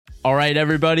All right,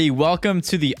 everybody, welcome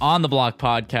to the On the Block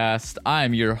podcast.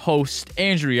 I'm your host,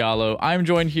 Andrew Yallo. I'm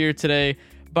joined here today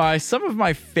by some of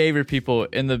my favorite people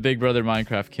in the Big Brother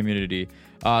Minecraft community.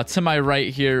 To my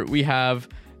right here, we have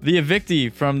the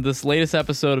evictee from this latest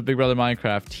episode of Big Brother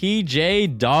Minecraft,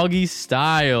 TJ Doggy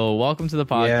Style. Welcome to the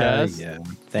podcast. Yeah.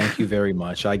 Thank you very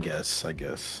much. I guess.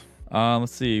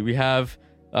 Let's see. We have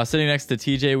sitting next to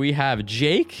TJ, we have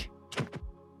Jake.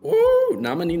 Woo!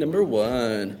 Nominee number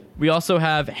 1. We also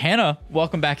have Hannah.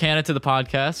 Welcome back, Hannah, to the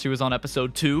podcast. She was on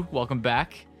episode 2. Welcome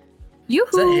back. Is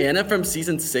that Hannah from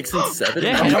season 6 and 7?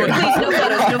 Yeah,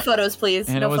 Please, no photos, please.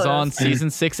 Hannah was on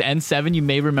season 6 and 7. You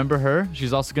may remember her.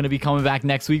 She's also going to be coming back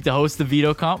next week to host the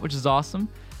Veto Comp, which is awesome.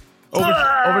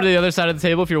 Over to the other side of the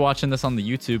table, if you're watching this on the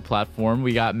YouTube platform,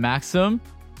 we got Maxim.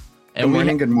 And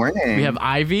Good morning. We have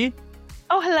Ivy.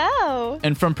 Oh, hello.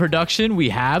 And from production, we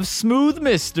have Smooth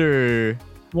Mister.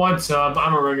 What's up?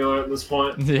 I'm a regular at this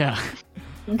point. Yeah.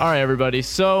 All right, everybody.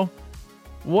 So,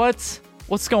 what's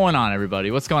going on,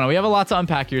 everybody? What's going on? We have a lot to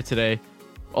unpack here today.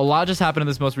 A lot just happened in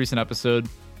this most recent episode.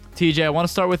 TJ, I want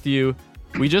to start with you.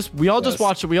 We all just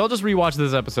rewatched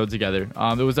this episode together.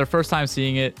 It was our first time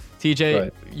seeing it. TJ,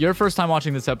 Right. Your first time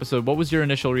watching this episode. What was your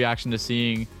initial reaction to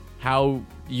seeing how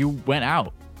you went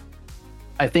out?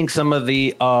 I think some of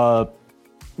the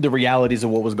realities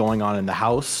of what was going on in the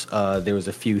house, there was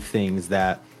a few things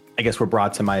that I guess were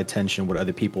brought to my attention, what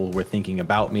other people were thinking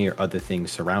about me or other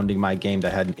things surrounding my game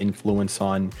that had an influence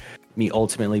on me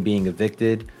ultimately being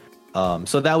evicted.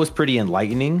 So that was pretty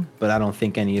enlightening, but I don't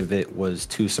think any of it was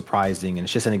too surprising. And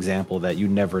it's just an example that you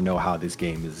never know how this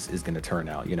game is going to turn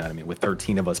out. You know what I mean? With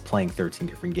 13 of us playing 13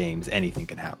 different games, anything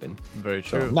can happen. Very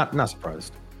true. So not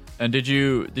surprised. And did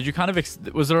you kind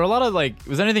of was there a lot of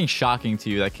was anything shocking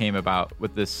to you that came about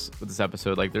with this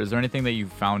episode? Like, is there anything that you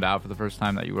found out for the first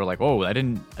time that you were like, oh, I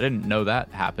didn't know that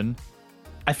happened?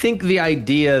 I think the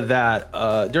idea that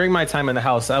during my time in the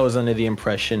house, I was under the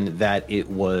impression that it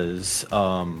was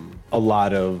a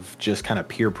lot of just kind of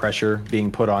peer pressure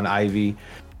being put on Ivy.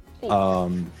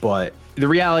 But the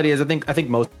reality is, I think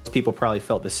most people probably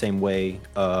felt the same way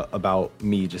about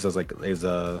me, just as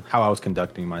how I was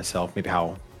conducting myself, maybe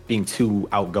how being too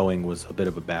outgoing was a bit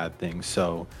of a bad thing.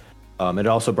 So it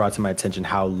also brought to my attention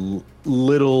how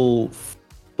little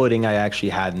footing I actually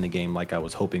had in the game, like I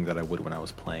was hoping that I would when I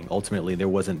was playing. Ultimately, there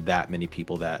wasn't that many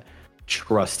people that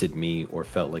trusted me or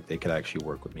felt like they could actually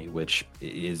work with me, which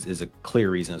is a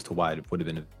clear reason as to why I would have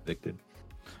been evicted.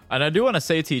 And I do want to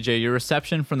say, TJ, your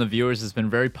reception from the viewers has been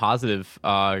very positive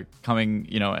coming,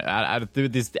 through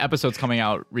these episodes coming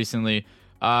out recently.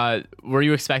 Were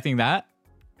you expecting that?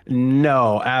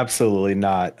 No, absolutely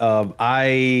not.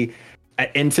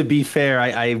 And to be fair,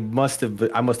 I must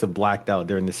have blacked out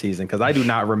during the season because I do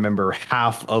not remember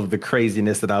half of the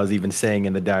craziness that I was even saying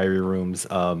in the diary rooms.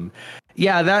 That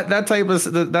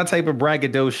type of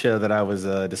braggadocio that I was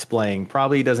displaying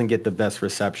probably doesn't get the best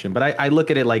reception. But I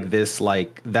look at it like this: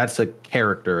 like that's a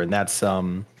character, and that's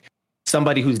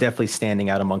somebody who's definitely standing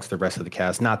out amongst the rest of the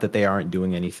cast. Not that they aren't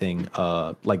doing anything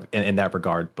like in that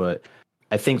regard, but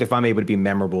I think if I'm able to be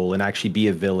memorable and actually be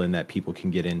a villain that people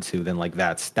can get into, then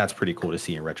that's pretty cool to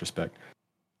see in retrospect.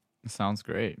 Sounds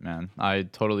great, man. I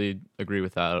totally agree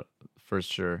with that for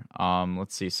sure.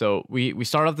 Let's see. So we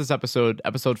start off this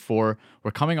episode 4.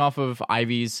 We're coming off of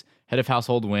Ivy's head of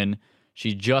household win.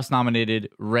 She just nominated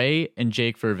Ray and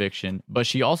Jake for eviction, but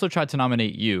she also tried to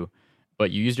nominate you,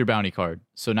 but you used your bounty card.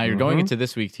 So now you're going into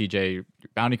this week, TJ. Your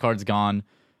bounty card's gone.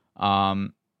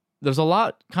 There's a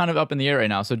lot kind of up in the air right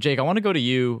now. So, Jake, I want to go to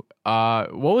you.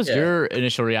 What was your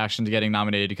initial reaction to getting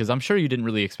nominated? Because I'm sure you didn't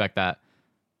really expect that.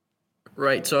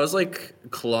 Right, so I was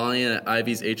clawing at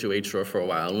Ivy's HOH drawer for a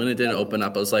while. And when it didn't open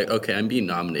up, I was like, okay, I'm being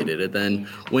nominated. And then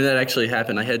when that actually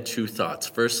happened, I had 2 thoughts.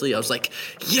 Firstly, I was like,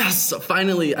 yes,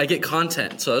 finally, I get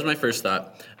content. So that was my first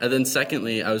thought. And then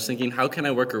secondly, I was thinking, how can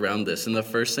I work around this? And the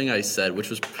first thing I said, which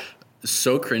was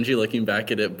so cringy looking back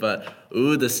at it, but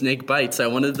the snake bites. I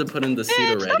wanted to put in the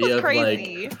seat already of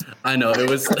crazy. I know it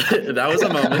was that was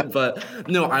a moment, but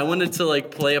no, I wanted to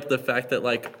play up the fact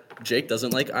that Jake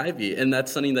doesn't like Ivy, and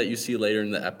that's something that you see later in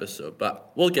the episode,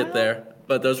 but we'll get there.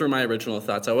 But those were my original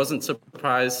thoughts. I wasn't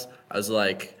surprised. I was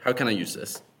like, how can I use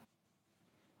this?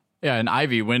 Yeah, and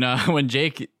Ivy, when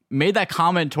Jake made that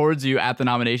comment towards you at the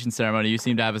nomination ceremony, you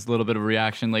seemed to have a little bit of a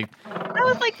reaction. I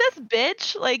was like, this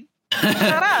bitch,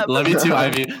 shut up. Love you too,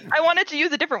 Ivy. I wanted to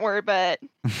use a different word, but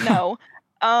no.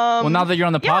 Well, now that you're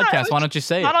on the podcast, why don't you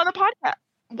say not it? on the podcast.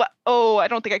 What? Oh, I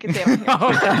don't think I can say it on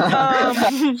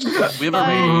here. We have a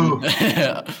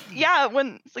rating. Yeah,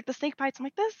 when it's the snake bites, I'm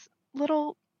like, this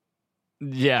little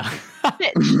Yeah.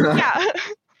 bitch. Yeah.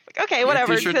 Okay,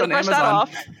 whatever. T-shirts Brush on that Amazon.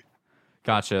 off.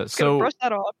 Gotcha. Just gonna So brush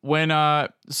that off.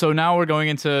 so now we're going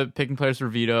into picking players for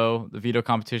veto. The veto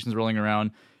competition's rolling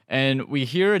around, and we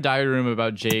hear a diary room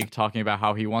about Jake talking about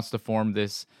how he wants to form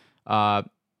this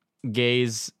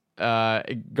gays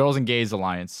girls and gays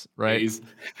alliance, right? Gays.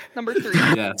 Number 3.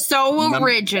 Yeah. So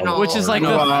original. Which is like the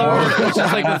Wow. third, which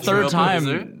is like the third Is time.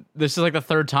 there? This is like the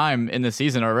third time in the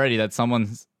season already that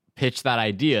someone's pitched that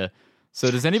idea. So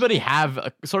does anybody have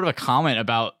a, sort of a comment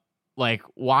about like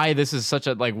why this is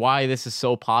why this is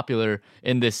so popular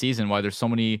in this season? Why there's so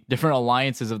many different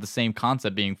alliances of the same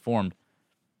concept being formed?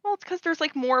 Well, it's because there's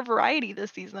like more variety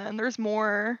this season. There's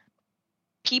more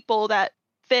people that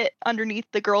fit underneath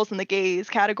the girls and the gays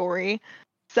category.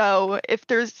 So if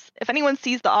anyone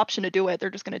sees the option to do it, they're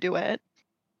just gonna do it.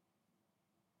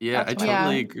 Yeah, I That's why.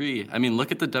 totally agree. I mean,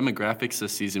 look at the demographics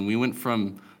this season. We went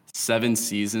from 7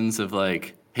 seasons of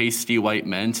like pasty white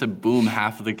men to boom,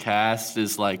 half of the cast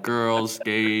is like girls,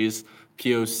 gays,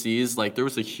 POCs. Like there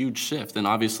was a huge shift, and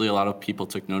obviously a lot of people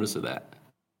took notice of that.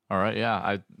 All right, yeah,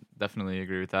 I definitely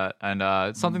agree with that, and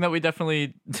it's something that we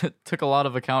definitely took a lot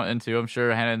of account into. I'm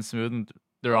sure Hannah and Smooth, and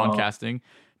they're on casting,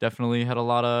 definitely had a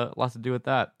lot to do with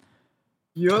that.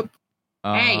 Yep.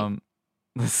 Hey.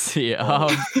 Let's see.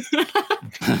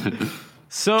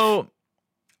 So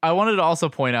I wanted to also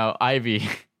point out, Ivy,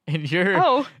 in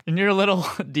your little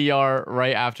DR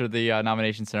right after the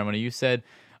nomination ceremony, you said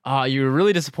you were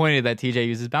really disappointed that TJ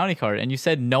uses bounty card, and you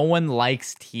said no one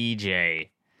likes TJ.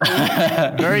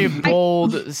 Very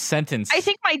bold sentence. I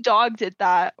think my dog did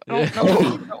that. I don't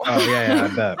know. Oh yeah,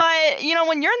 I bet. But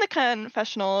when you're in the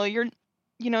confessional,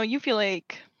 you feel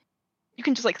like you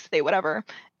can just like say whatever.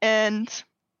 And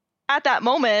at that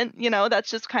moment,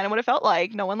 that's just kind of what it felt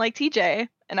like. No one liked TJ,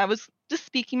 and I was just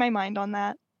speaking my mind on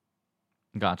that.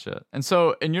 Gotcha. And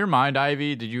so, in your mind,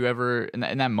 Ivy, did you ever in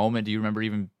that moment? Do you remember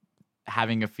even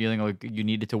having a feeling like you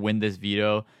needed to win this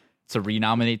veto to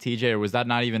renominate TJ, or was that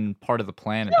not even part of the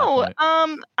plan? No, at that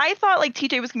point? I thought like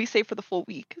TJ was gonna be safe for the full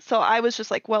week, so I was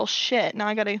just like, well, shit. Now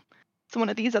I gotta send one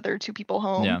of these other 2 people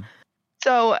home. Yeah.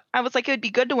 So I was like, it would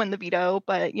be good to win the veto,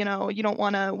 but you don't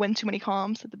want to win too many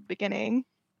comps at the beginning.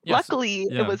 Yes. Luckily,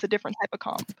 Yeah. it was a different type of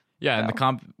comp. Yeah, and the So.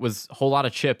 comp was a whole lot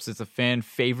of chips. It's a fan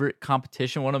favorite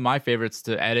competition, one of my favorites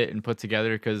to edit and put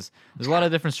together because there's a lot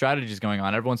of different strategies going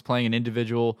on. Everyone's playing an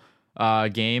individual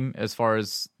game as far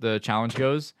as the challenge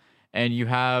goes, and you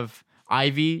have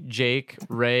Ivy, Jake,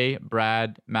 Ray,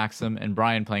 Brad, Maxim, and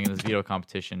Brian playing in this veto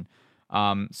competition.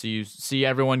 So you see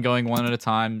everyone going one at a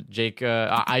time.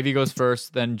 Ivy goes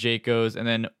first, then Jake goes, and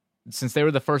then since they were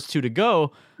the first 2 to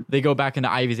go, they go back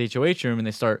into Ivy's HOH room and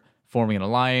they start forming an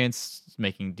alliance,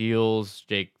 making deals.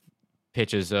 Jake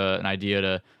pitches an idea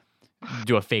to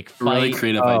do a fake fight. Really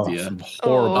creative idea. Some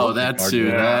horrible. Oh, that too.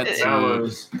 That That too.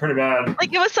 was pretty bad.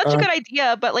 Like it was such a good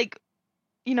idea, but like,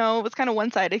 it was kind of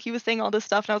one-sided. He was saying all this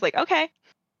stuff, and I was like, okay.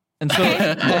 And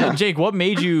so, Jake, what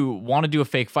made you want to do a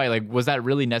fake fight? Like, was that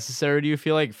really necessary? Do you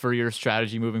feel like for your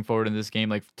strategy moving forward in this game,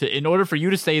 like in order for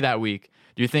you to stay that week,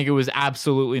 do you think it was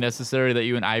absolutely necessary that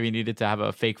you and Ivy needed to have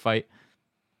a fake fight?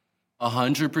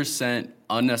 100%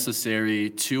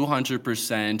 unnecessary,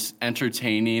 200%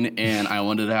 entertaining, and I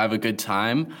wanted to have a good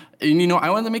time. And, I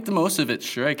wanted to make the most of it.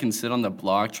 Sure, I can sit on the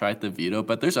block, try at the veto,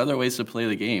 but there's other ways to play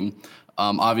the game.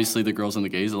 Obviously, the Girls and the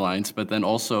Gays Alliance, but then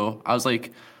also I was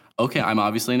like, okay, I'm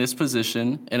obviously in this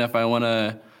position, and if I want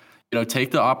to,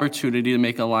 take the opportunity to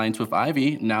make an alliance with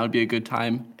Ivy, now would be a good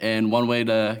time. And one way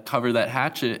to cover that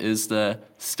hatchet is to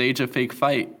stage a fake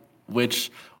fight,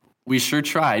 which we sure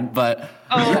tried, but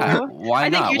yeah, why I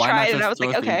not? think you Why tried, not and I just was like,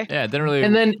 throw things? okay. Yeah, it didn't really.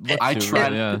 And then look I to it,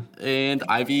 tried, yeah. and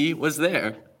Ivy was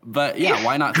there. But yeah,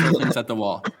 why not throw things at the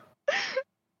wall?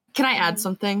 Can I add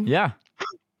something? Yeah.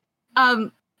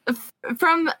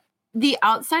 From the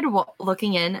outside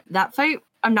looking in, that fight,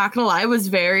 I'm not gonna lie, was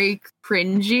very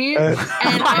cringy, and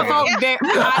I felt very.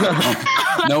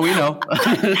 No, we know.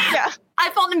 Yeah. I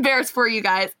felt embarrassed for you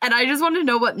guys, and I just wanted to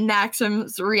know what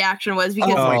Maxim's reaction was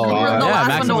because Oh, you were the yeah, last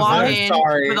Maxim one to was walk there. in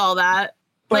Sorry. with all that.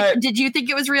 But Did you think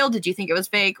it was real? Did you think it was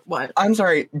fake? What? I'm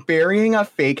sorry, burying a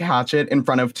fake hatchet in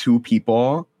front of 2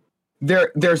 people,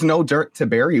 there's no dirt to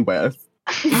bury with.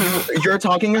 You're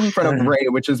talking in front of Ray,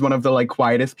 which is one of the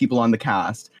quietest people on the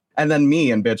cast. And then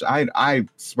me, and bitch, I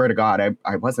swear to God,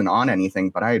 I wasn't on anything,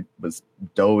 but I was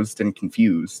dozed and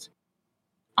confused.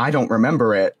 I don't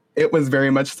remember it. It was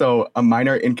very much so a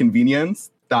minor inconvenience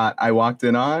that I walked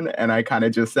in on, and I kind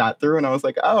of just sat through, and I was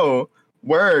like, oh,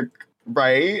 work.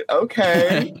 Right?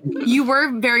 Okay. You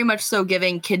were very much so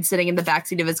giving kid sitting in the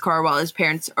backseat of his car while his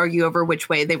parents argue over which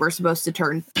way they were supposed to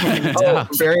turn 10 minutes. Oh,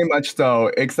 very much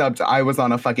so. Except I was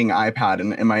on a fucking iPad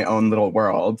in my own little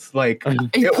world. Like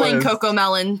it Playing was, Coco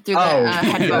Melon through the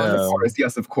headphones. Of course,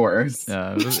 yes, of course.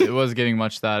 Yeah, it was giving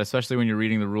much that, especially when you're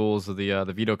reading the rules of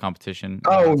the veto competition.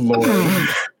 Oh Lord.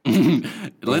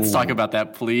 Let's talk about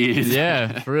that, please.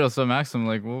 Yeah, for real. So Maxim,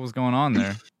 like, what was going on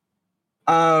there?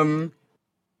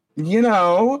 You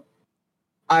know,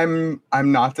 I'm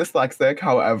not dyslexic.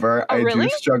 However, I really? do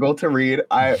struggle to read.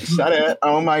 Shut it.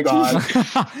 Oh my god.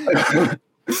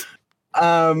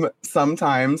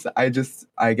 Sometimes I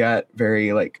get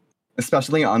very like,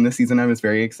 especially on this season, I was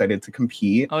very excited to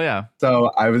compete. Oh yeah.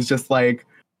 So I was just like,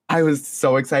 I was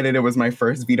so excited. It was my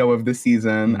first veto of the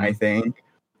season, I think.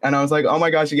 And I was like, oh my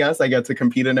gosh, yes, I get to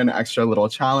compete in an extra little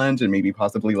challenge and maybe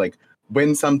possibly like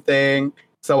win something.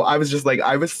 So I was just like,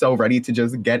 I was so ready to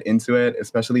just get into it,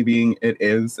 especially being it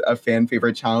is a fan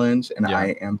favorite challenge. And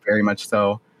I am very much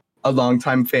so a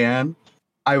longtime fan.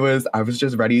 I was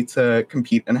just ready to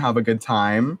compete and have a good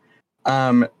time.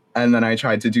 And then I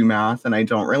tried to do math and I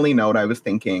don't really know what I was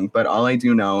thinking, but all I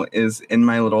do know is in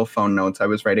my little phone notes, I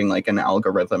was writing like an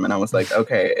algorithm and I was like,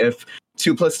 okay, if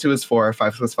 2 + 2 is 4,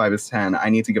 5 + 5 is 10, I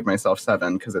need to give myself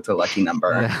 7 because it's a lucky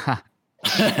number. Yeah.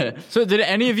 So did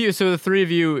any of you, so the three of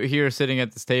you here sitting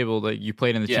at this table that you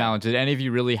played in the challenge, did any of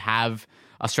you really have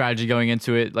a strategy going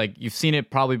into it? Like you've seen it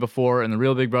probably before in the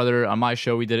Real Big Brother. On my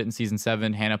show, we did it in season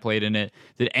 7. Hannah played in it.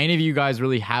 Did any of you guys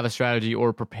really have a strategy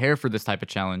or prepare for this type of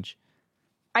challenge?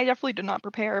 I definitely did not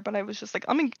prepare, but I was just like,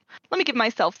 let me give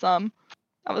myself some.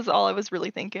 That was all I was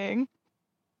really thinking.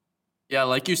 Yeah,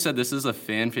 like you said, this is a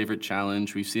fan favorite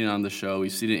challenge. We've seen it on the show.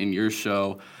 We've seen it in your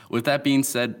show. With that being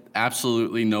said,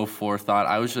 absolutely no forethought.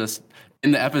 I was just,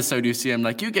 in the episode you see, I'm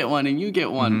like, you get one and you get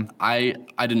one. I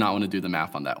did not want to do the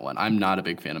math on that one. I'm not a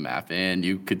big fan of math, and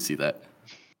you could see that.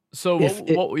 So,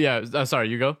 sorry,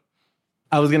 you go.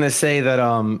 I was going to say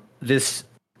that this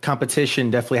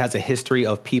competition definitely has a history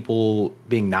of people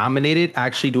being nominated,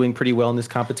 actually doing pretty well in this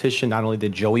competition. Not only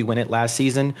did Joey win it last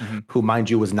season, who, mind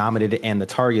you, was nominated and the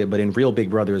target, but in Real Big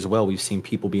Brother as well, we've seen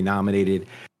people be nominated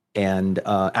and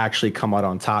actually come out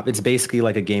on top. It's basically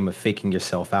like a game of faking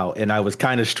yourself out. And I was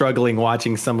kind of struggling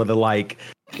watching some of the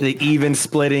even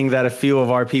splitting that a few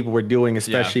of our people were doing,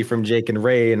 especially from Jake and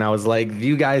Ray. And I was like,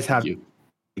 you guys have to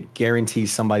guarantee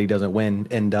somebody doesn't win.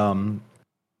 And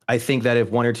I think that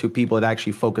if one or two people had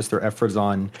actually focused their efforts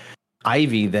on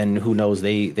Ivy, then who knows,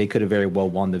 they could have very well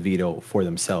won the veto for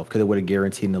themselves because it would have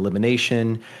guaranteed an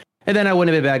elimination. And then I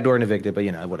wouldn't have been backdoored and evicted, but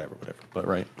whatever. But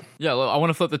right. Yeah, I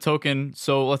want to flip the token.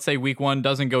 So let's say week 1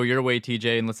 doesn't go your way,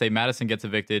 TJ, and let's say Madison gets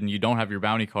evicted and you don't have your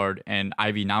bounty card and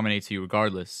Ivy nominates you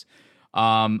regardless.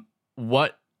 You're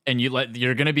going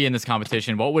to be in this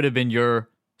competition. What would have been your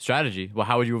strategy? Well,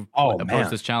 how would you approach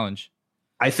this challenge?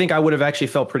 I think I would have actually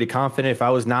felt pretty confident if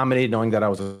I was nominated, knowing that I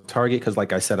was a target, because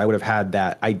like I said, I would have had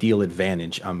that ideal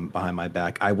advantage behind my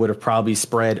back. I would have probably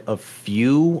spread a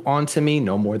few onto me,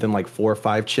 no more than like 4 or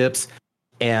 5 chips.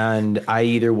 And I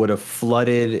either would have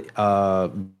flooded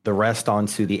the rest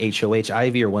onto the HOH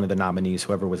Ivy or one of the nominees,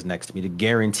 whoever was next to me, to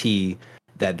guarantee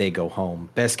that they go home.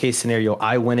 Best case scenario,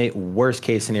 I win it. Worst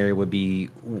case scenario would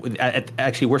be the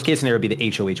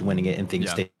HOH winning it and things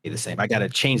stay the same. I got to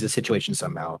change the situation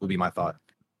somehow, would be my thought.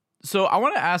 So I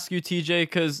want to ask you, TJ,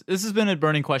 because this has been a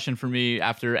burning question for me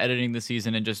after editing the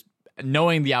season and just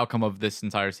knowing the outcome of this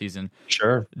entire season.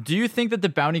 Sure. Do you think that the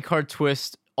bounty card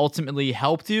twist ultimately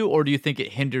helped you, or do you think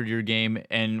it hindered your game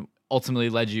and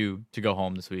ultimately led you to go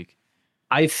home this week?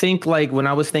 I think like when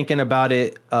I was thinking about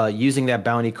it, using that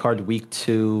bounty card week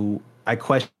 2, I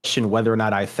questioned whether or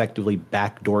not I effectively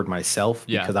backdoored myself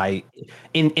because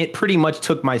it pretty much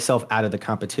took myself out of the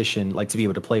competition, like to be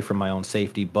able to play for my own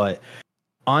safety. But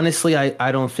honestly,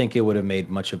 I don't think it would have made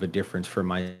much of a difference for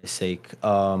my sake.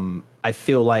 I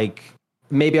feel like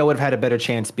maybe I would have had a better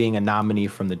chance being a nominee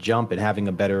from the jump and having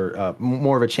a better,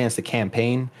 more of a chance to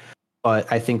campaign. But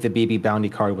I think the BB bounty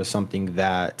card was something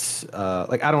that,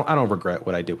 I don't regret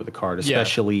what I did with the card,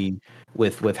 especially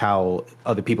with how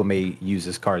other people may use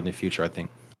this card in the future, I think.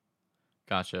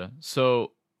 Gotcha.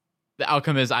 So the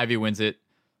outcome is Ivy wins it.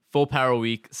 Full power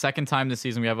week. Second time this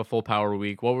season we have a full power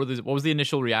week. What was the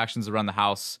initial reactions around the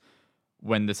house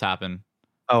when this happened?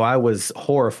 Oh, I was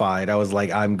horrified. I was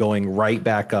like, I'm going right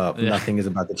back up. Yeah. Nothing is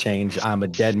about to change. I'm a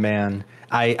dead man.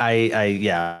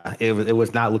 It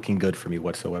was not looking good for me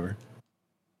whatsoever.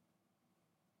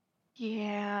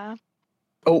 Yeah.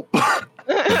 Oh. I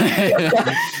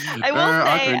will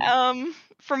say,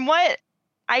 from what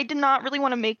I did not really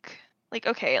want to make,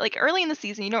 early in the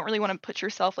season, you don't really want to put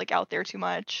yourself out there too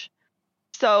much.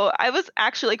 So I was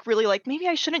actually like really like maybe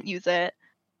I shouldn't use it,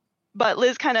 but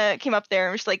Liz kind of came up there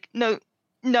and was like, no,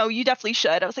 you definitely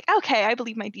should. I was like, okay, I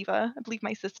believe my diva. I believe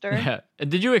my sister. Yeah.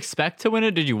 And did you expect to win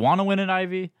it? Did you want to win it,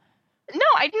 Ivy? No,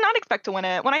 I did not expect to win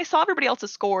it. When I saw everybody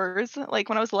else's scores, like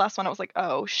when I was the last one, I was like,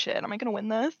 oh shit, am I gonna win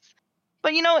this?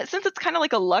 But since it's kind of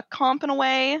like a luck comp in a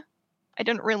way, I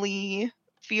didn't really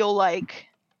feel like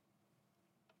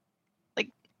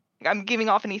I'm giving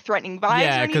off any threatening vibes.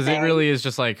 Yeah, because it really is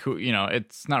just like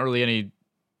it's not really any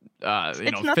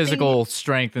physical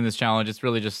strength in this challenge. It's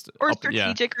really just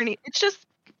strategic or anything. It's just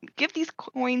give these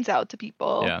coins out to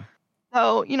people. Yeah.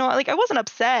 So like I wasn't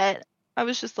upset. I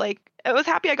was just like I was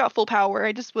happy I got full power.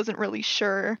 I just wasn't really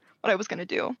sure what I was gonna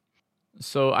do.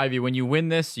 So Ivy, when you win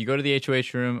this, you go to the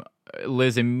HOH room.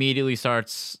 Liz immediately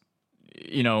starts,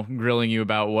 grilling you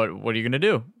about what are you gonna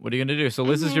do? What are you gonna do? So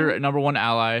Liz is your number one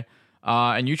ally,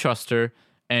 and you trust her,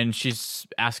 and she's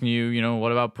asking you,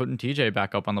 what about putting TJ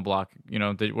back up on the block?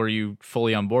 Were you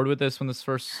fully on board with this when this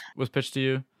first was pitched to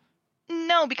you?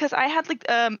 No, because I had like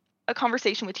a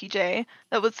conversation with TJ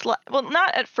that was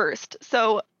not at first.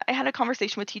 So I had a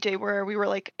conversation with TJ where we were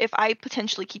like, if I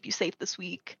potentially keep you safe this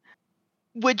week,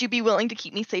 would you be willing to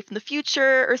keep me safe in the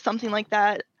future or something like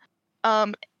that?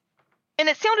 And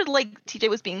it sounded like TJ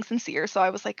was being sincere, so I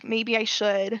was like, maybe I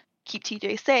should keep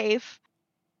TJ safe.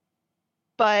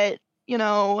 But,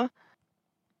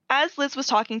 as Liz was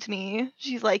talking to me,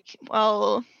 she's like,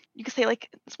 well, you could say like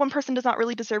this one person does not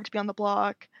really deserve to be on the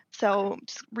block, so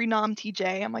just renom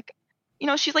TJ. I'm like,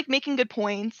 she's like making good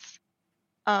points.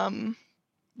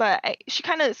 But she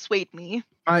kind of swayed me.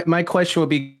 My question would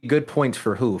be good points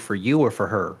for who? For you or for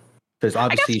her? Because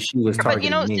obviously she was targeting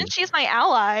me. But since she's my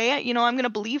ally, I'm gonna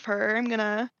believe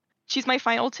her. She's my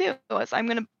final two. So I'm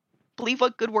gonna believe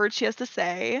what good words she has to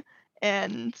say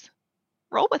and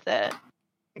roll with it.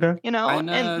 Okay.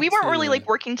 And we weren't really like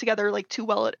working together like too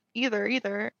well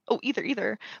either.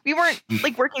 We weren't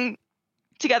like working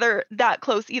together that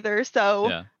close either. So,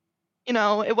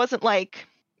 yeah. It wasn't like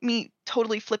me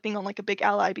totally flipping on like a big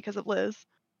ally because of Liz.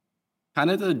 Kind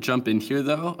of to jump in here,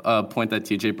 though, a point that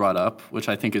TJ brought up, which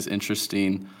I think is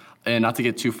interesting, and not to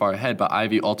get too far ahead, but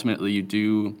Ivy, ultimately you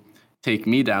do take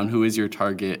me down, who is your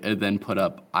target, and then put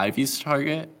up Ivy's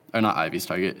target, or not Ivy's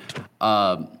target,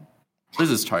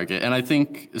 Liz's target. And I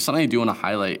think something I do want to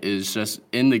highlight is just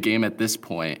in the game at this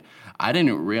point, I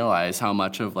didn't realize how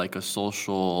much of like a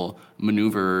social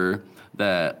maneuver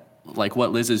that like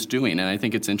what Liz is doing. And I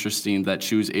think it's interesting that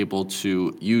she was able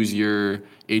to use your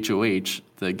HOH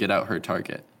to get out her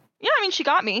target. Yeah, she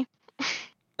got me.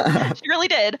 She really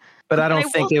did. But I don't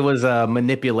think it was a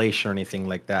manipulation or anything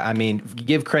like that.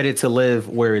 Give credit to Liv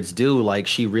where it's due. Like,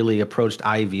 she really approached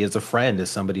Ivy as a friend, as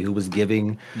somebody who was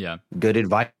giving good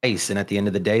advice. And at the end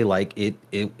of the day, like,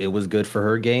 it was good for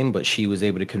her game, but she was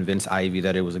able to convince Ivy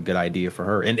that it was a good idea for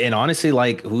her. And honestly,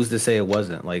 like, who's to say it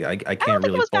wasn't? Like, I can't really. I don't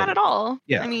think it was bad at all.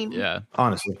 Yeah. Yeah.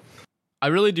 Honestly. I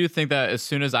really do think that as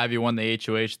soon as Ivy won the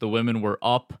HOH, the women were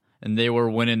up and they were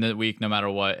winning the week no matter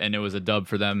what, and it was a dub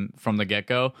for them from the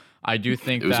get-go. I do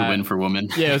think it was a win for women.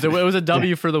 Yeah, it was a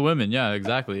W for the women. Yeah,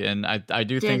 exactly. And I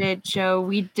do think did it, Joe?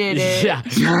 We did it. Yeah.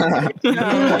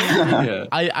 Yeah.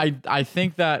 I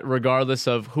think that regardless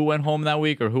of who went home that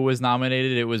week or who was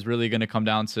nominated, it was really going to come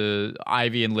down to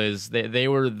Ivy and Liz. They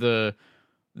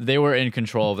were in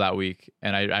control of that week,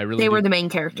 and I really were the main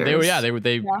characters.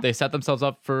 They set themselves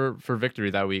up for victory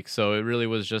that week. So it really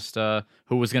was just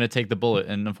who was going to take the bullet,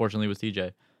 and unfortunately it was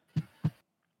TJ.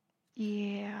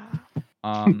 Yeah.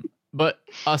 But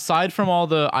aside from all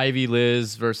the Ivy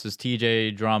Liz versus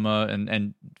TJ drama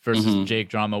and versus Jake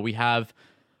drama, we have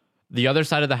the other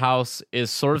side of the house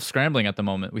is sort of scrambling at the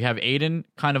moment. We have Aiden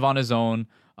kind of on his own,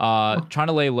 trying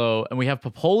to lay low, and we have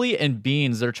Popoli and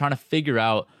Beans that are trying to figure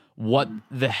out what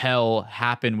the hell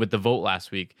happened with the vote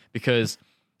last week, because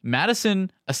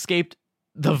Madison escaped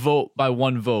the vote by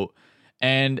 1 vote,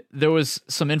 and there was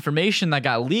some information that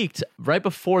got leaked right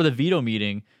before the veto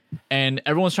meeting, and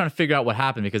everyone's trying to figure out what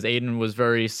happened because Aiden was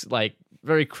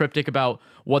very cryptic about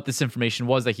what this information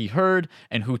was that he heard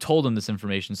and who told him this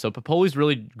information. So Popoli's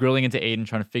really grilling into Aiden,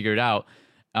 trying to figure it out.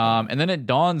 And then it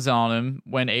dawns on him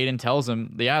when Aiden tells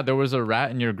him, yeah, there was a rat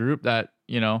in your group that,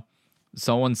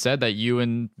 someone said that you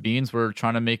and Beans were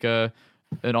trying to make an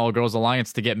all-girls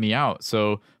alliance to get me out.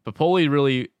 So Popoli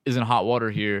really is in hot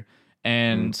water here.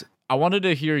 And I wanted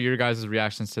to hear your guys'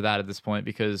 reactions to that at this point,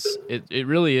 because it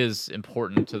really is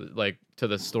important to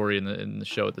the story in the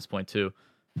show at this point too.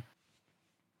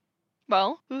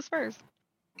 Well, who's first?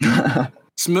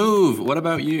 Smooth. What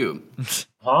about you?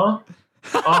 Huh?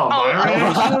 Oh,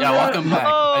 my Yeah, welcome back.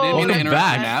 I didn't mean to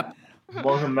interrupt your nap.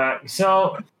 Welcome back.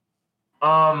 So,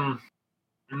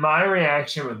 my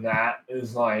reaction with that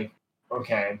is like,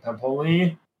 okay,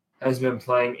 Papoli has been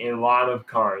playing a lot of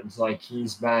cards. Like he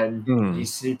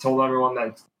told everyone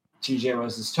that TJ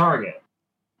was his target,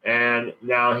 and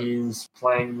now he's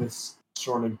playing this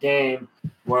sort of game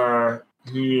where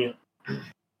he's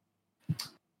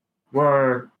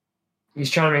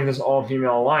trying to make this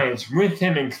all-female alliance with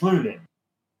him included.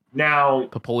 Now,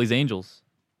 Papoli's Angels.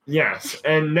 yes,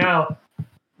 and now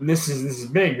this is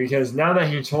big because now that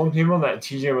he told people that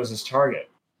TJ was his target,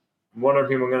 what are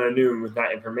people going to do with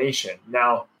that information?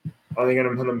 Now, are they going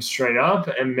to put him straight up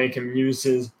and make him use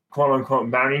his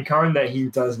quote-unquote bounty card that he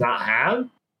does not have?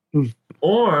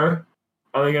 Or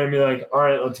are they going to be like, all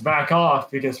right, let's back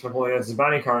off because Papoli has his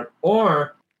bounty card?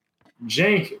 Or,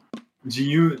 Jake,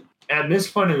 at this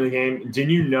point in the game,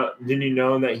 did you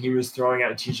know that he was throwing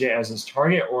out TJ as his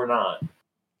target or not?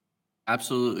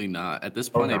 Absolutely not. At this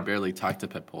point, I Okay. barely talked to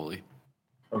Papoli.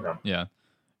 Okay. Yeah.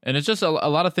 And it's just a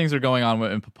lot of things are going on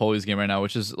in Papoli's game right now,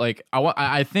 which is like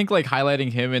I think like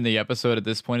highlighting him in the episode at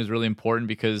this point is really important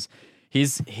because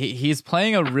he's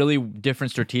playing a really different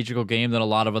strategical game than a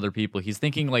lot of other people. He's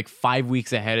thinking like 5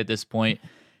 weeks ahead at this point.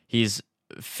 He's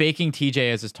faking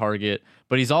TJ as his target,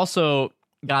 but he's also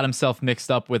got himself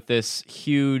mixed up with this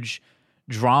huge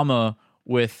drama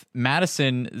with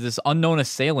Madison. This unknown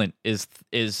assailant is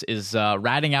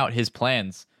ratting out his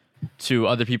plans to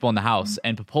other people in the house,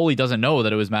 and Papoli doesn't know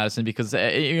that it was Madison because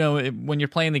when you're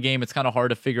playing the game, it's kind of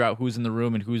hard to figure out who's in the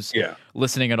room and who's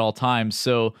listening at all times.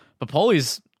 So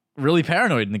Papoli's really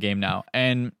paranoid in the game now,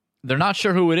 and they're not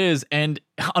sure who it is. And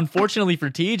unfortunately for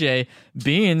TJ,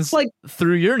 Beans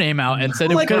threw your name out and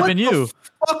said it could have been you.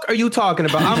 Fuck are you talking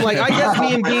about? I'm like, I guess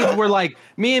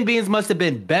me and Beans must have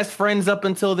been best friends up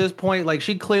until this point. Like,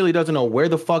 she clearly doesn't know where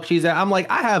the fuck she's at. I'm like,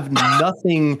 I have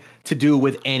nothing to do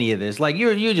with any of this. Like,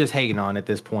 you're just hating on at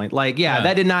this point. Like, yeah,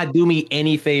 that did not do me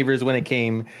any favors when it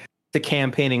came to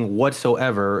campaigning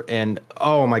whatsoever. And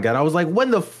oh my god, I was like, when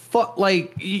the fuck?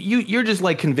 Like, you're just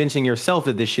like convincing yourself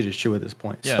that this shit is true at this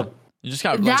point. Yeah, So, you just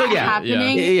got That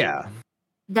happening. yeah.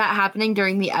 That happening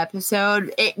during the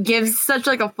episode, it gives such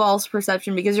like a false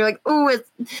perception because you're like, oh,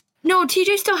 no,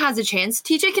 TJ still has a chance.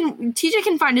 TJ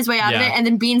can find his way out of it, and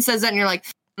then Bean says that, and you're like,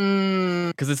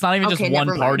 because it's not even just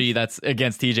one party that's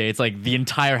against TJ. It's like the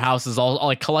entire house is all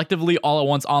like collectively all at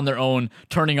once on their own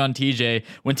turning on TJ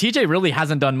when TJ really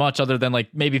hasn't done much other than like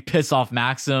maybe piss off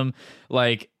Maxim,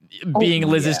 like being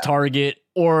Liz's target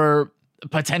or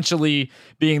potentially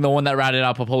being the one that ratted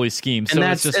out Papoli's scheme. So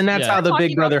That's how the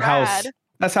Big Brother house.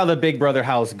 That's how the Big Brother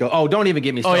house go. Oh, don't even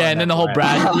get me started. Oh yeah, and then the whole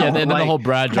Brad. Yeah, then the whole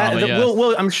Brad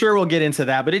drama. I'm sure we'll get into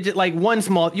that, but it just like one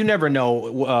small. You never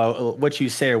know what you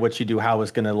say or what you do, how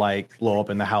it's gonna like blow up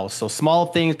in the house. So small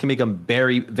things can become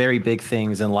very, very big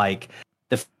things, and like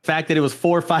the fact that it was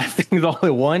 4 or 5 things all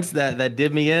at once that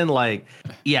did me in. Like,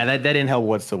 yeah, that didn't help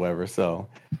whatsoever. So.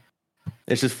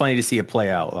 It's just funny to see it play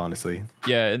out, honestly.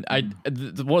 Yeah, and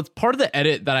what's part of the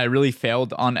edit that I really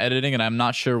failed on editing, and I'm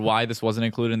not sure why this wasn't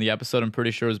included in the episode. I'm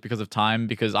pretty sure it was because of time,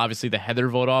 because obviously the Heather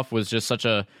vote off was just such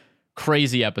a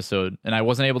crazy episode, and I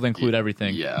wasn't able to include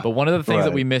everything. Yeah. But one of the things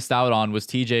that we missed out on was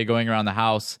TJ going around the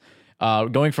house,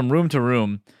 going from room to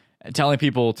room, telling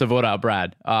people to vote out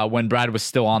Brad when Brad was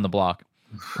still on the block,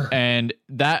 and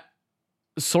that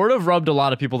sort of rubbed a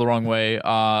lot of people the wrong way.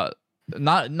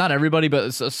 Not everybody,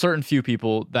 but a certain few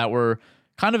people that were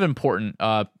kind of important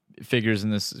figures in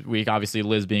this week. Obviously,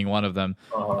 Liz being one of them.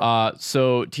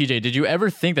 So, TJ, did you ever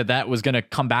think that was going to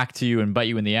come back to you and bite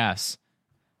you in the ass?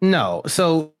 No.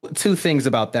 So, 2 things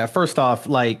about that. First off,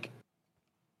 like,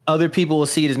 other people will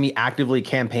see it as me actively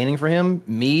campaigning for him.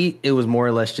 Me, it was more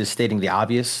or less just stating the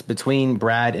obvious. Between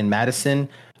Brad and Madison,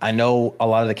 I know a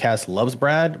lot of the cast loves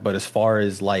Brad, but as far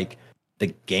as like the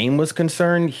game was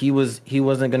concerned, he wasn't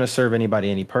going to serve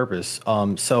anybody any purpose.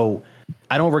 So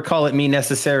I don't recall it me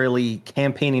necessarily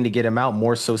campaigning to get him out,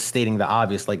 more so stating the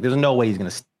obvious. Like, there's no way he's going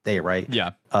to stay, right?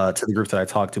 Yeah. To the groups that I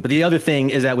talked to. But the other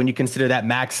thing is that when you consider that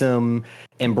Maxim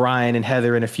and Brian and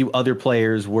Heather and a few other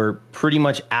players were pretty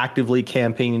much actively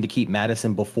campaigning to keep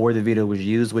Madison before the veto was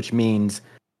used, which means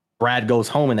Brad goes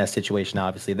home in that situation,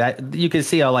 obviously. That you can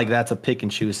see how like that's a pick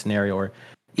and choose scenario, or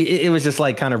it was just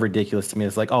like kind of ridiculous to me.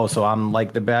 It's like, oh, so I'm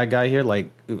like the bad guy here. Like,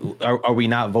 are we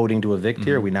not voting to evict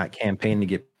here? Are we not campaigning to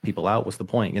get people out? What's the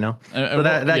point? You know? So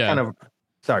that kind of.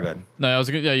 Sorry, go ahead. No, I was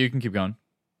good. Yeah, you can keep going.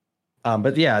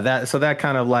 But yeah, that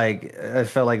kind of like I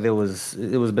felt like it was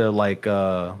a bit of like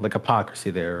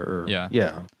hypocrisy there. Or,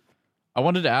 yeah. I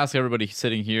wanted to ask everybody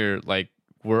sitting here, like,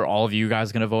 were all of you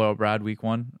guys gonna vote out Brad week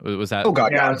 1? Was that? Oh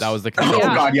god, yeah. That was the. Oh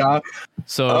god, yeah.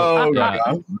 So God,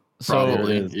 yeah. So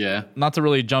Probably, yeah. Not to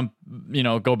really jump,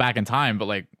 go back in time, but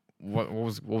like, what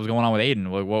was going on with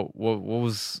Aiden? Like, what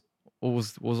was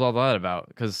all that about?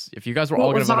 Because if you guys were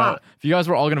all going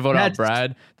to vote out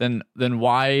Brad, then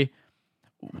why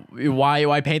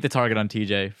paint the target on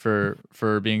TJ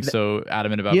for being so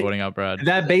adamant about voting out Brad?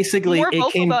 That basically More it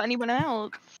vocal came about anyone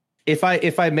else. If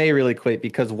I may really quick,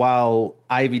 because while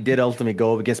Ivy did ultimately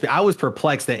go up against me, I was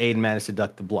perplexed that Aiden managed to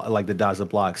duck the dodge the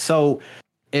block. So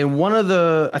in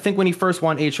I think when he first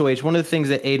won HOH, one of the things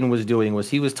that Aiden was doing was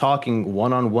he was talking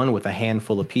one-on-one with a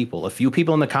handful of people. A few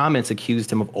people in the comments accused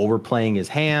him of overplaying his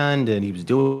hand and he was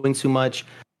doing too much.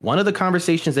 One of the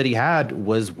conversations that he had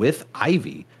was with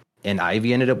Ivy, and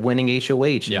Ivy ended up winning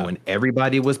HOH. Yeah. And when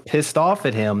everybody was pissed off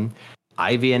at him,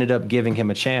 Ivy ended up giving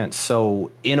him a chance.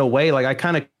 So in a way, like, I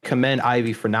kind of commend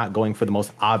Ivy for not going for the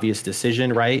most obvious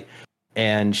decision, right?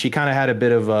 And she kind of had a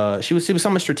bit of she was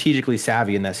somewhat strategically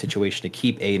savvy in that situation to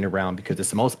keep Aiden around because it's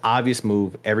the most obvious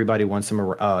move. Everybody wants him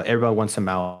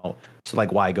out. So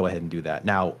like, why go ahead and do that?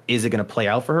 Now, is it going to play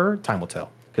out for her? Time will tell,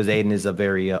 because Aiden is a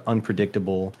very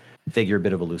unpredictable figure, a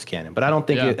bit of a loose cannon. But I don't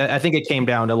think I think it came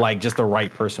down to like just the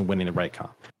right person winning the right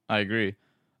comp. I agree.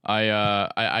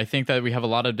 I think that we have a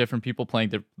lot of different people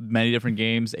playing many different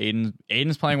games.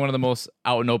 Aiden's playing one of the most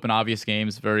out and open obvious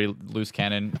games, very loose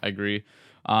cannon. I agree.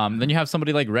 Then you have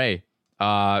somebody like Ray.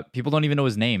 People don't even know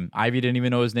his name. Ivy didn't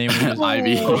even know his name.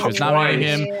 Ivy was nominating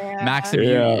him. Yeah. Max,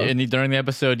 during the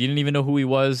episode, you didn't even know who he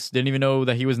was. Didn't even know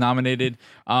that he was nominated.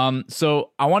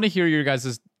 So I want to hear your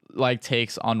guys' like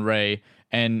takes on Ray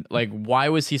and like why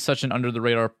was he such an under the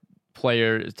radar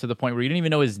player to the point where you didn't even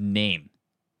know his name?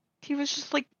 He was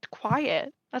just like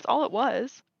quiet. That's all it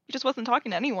was. He just wasn't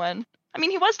talking to anyone. I mean,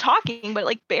 he was talking, but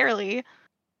like barely.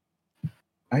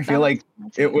 I feel like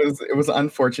it was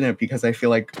unfortunate because I feel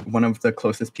like one of the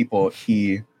closest people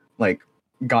he like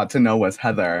got to know was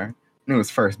Heather, and it was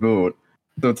first boot.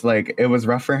 So it's like it was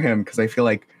rough for him because I feel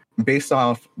like based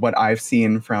off what I've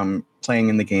seen from playing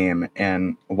in the game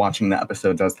and watching the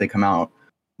episodes as they come out,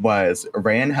 was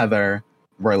Ray and Heather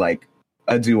were like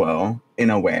a duo in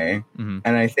a way, and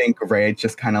I think Ray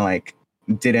just kind of like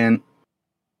didn't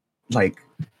like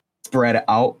spread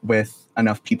out with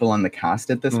enough people on the cast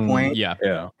at this point. Yeah.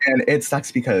 And it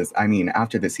sucks because I mean,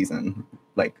 after this season,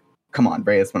 like, come on,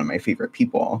 Ray is one of my favorite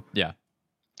people. Yeah.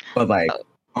 But like,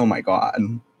 oh my god,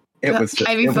 it was just,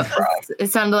 Ivy. it was rough.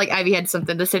 It sounded like Ivy had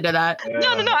something to say to that. No,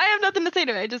 I have nothing to say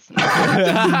to it. I just.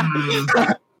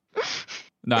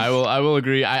 No, I will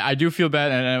agree. I do feel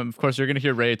bad, and of course you're gonna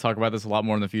hear Ray talk about this a lot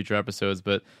more in the future episodes.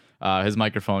 But his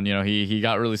microphone, he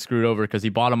got really screwed over because he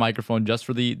bought a microphone just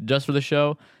for the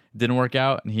show. Didn't work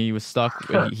out, and he was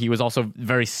stuck. He was also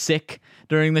very sick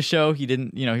during the show. He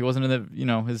didn't, he wasn't in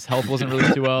the, his health wasn't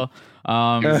really too well.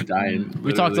 He was dying.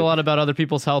 We talked a lot about other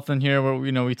people's health in here. Where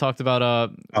we talked about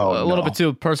a little bit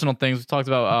too personal things. We talked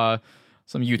about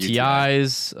some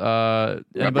UTIs.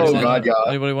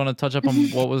 Anybody want to touch up on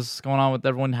what was going on with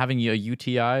everyone having a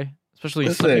UTI,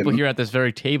 especially some people here at this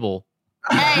very table?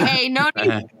 Hey, no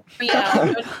need.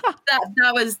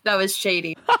 That was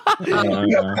shady.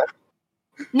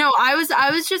 No, I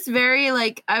was just very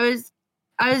like I was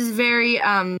very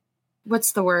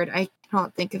what's the word? I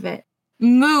can't think of it.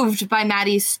 Moved by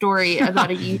Maddie's story about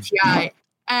a UTI.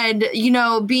 And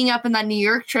being up in that New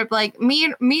York trip, like me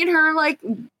and her, like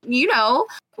we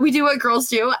do what girls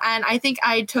do, and I think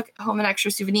I took home an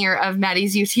extra souvenir of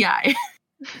Maddie's UTI.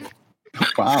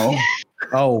 Wow.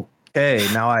 Oh, okay.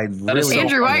 Now I really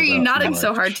Andrew, why are you nodding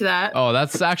so hard to that? Oh,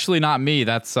 that's actually not me.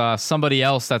 That's somebody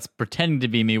else that's pretending to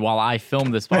be me while I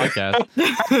film this podcast.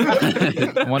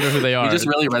 I wonder who they are. You just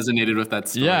really resonated with that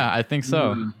story. Yeah, I think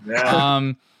so.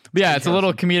 Yeah. But yeah, it's a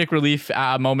little comedic relief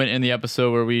moment in the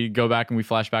episode where we go back and we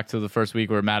flash back to the first week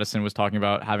where Madison was talking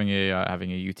about having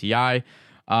a UTI.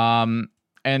 And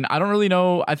I don't really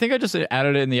know. I think I just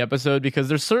added it in the episode because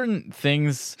there's certain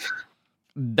things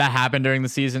that happen during the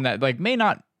season that like may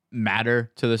not matter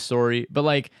to the story, but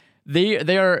like they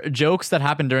are jokes that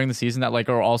happen during the season that like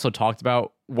are also talked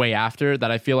about way after that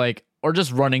I feel like or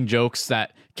just running jokes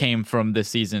that came from this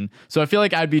season. So I feel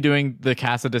like I'd be doing the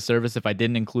cast a disservice if I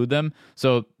didn't include them.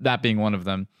 So that being one of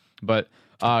them. But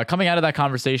coming out of that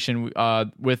conversation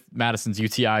with Madison's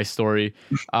UTI story,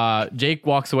 Jake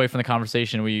walks away from the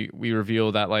conversation. We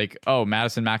reveal that like, oh,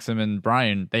 Madison, Maxim, and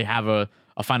Brian, they have a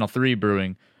final three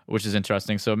brewing, which is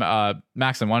interesting. So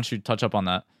Maxim, why don't you touch up on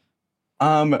that?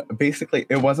 Basically,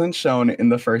 it wasn't shown in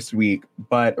the first week,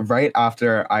 but right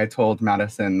after I told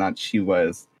Madison that she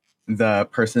was the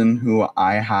person who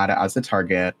I had as a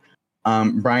target,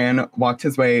 Brian walked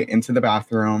his way into the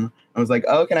bathroom. I was like,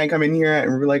 oh, can I come in here?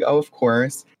 And we were like, oh, of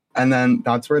course. And then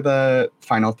that's where the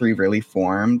final three really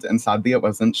formed. And sadly, it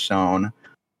wasn't shown.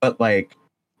 But like,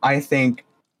 I think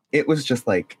it was just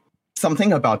like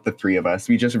something about the three of us.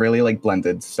 We just really like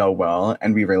blended so well,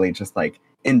 and we really just like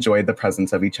enjoyed the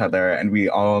presence of each other, and we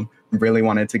all really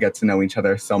wanted to get to know each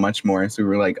other so much more. So we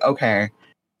were like, okay,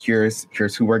 here's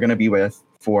who we're gonna be with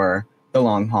for the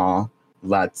long haul.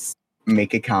 Let's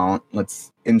make it count.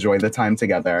 Let's enjoy the time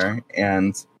together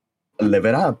and live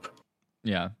it up.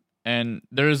 Yeah. And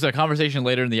there's a conversation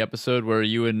later in the episode where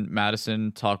you and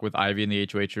Madison talk with Ivy in the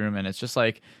HOH room, and it's just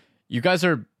like you guys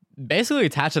are basically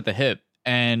attached at the hip.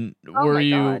 And were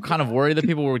you kind of worried that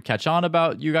people would catch on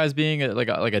about you guys being like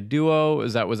a duo?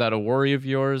 Was that a worry of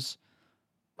yours?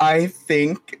 I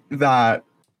think that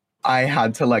I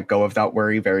had to let go of that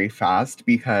worry very fast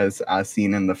because, as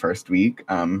seen in the first week,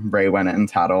 Ray went and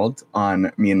tattled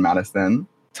on me and Madison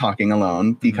talking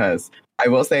alone. Because I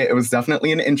will say it was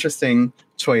definitely an interesting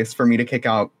choice for me to kick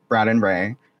out Brad and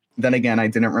Ray. Then again, I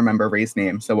didn't remember Ray's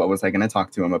name, so what was I going to talk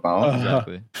to him about?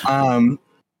 Exactly.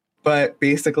 But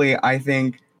basically, I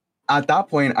think at that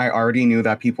point, I already knew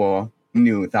that people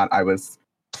knew that I was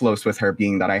close with her,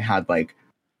 being that I had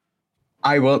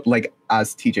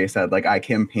as TJ said, I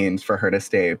campaigned for her to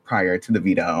stay prior to the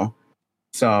veto.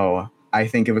 So I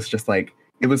think it was just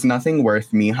it was nothing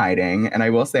worth me hiding. And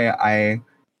I will say,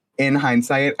 in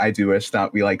hindsight, I do wish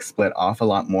that we split off a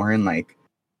lot more and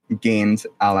gained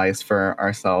allies for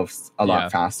ourselves a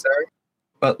lot faster.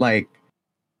 But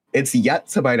it's yet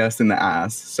to bite us in the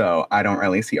ass, so I don't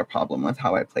really see a problem with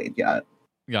how I played yet.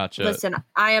 Gotcha. Listen,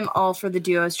 I am all for the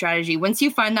duo strategy. Once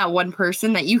you find that one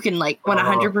person that you can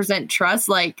 100% trust,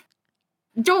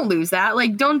 don't lose that.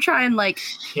 Don't try and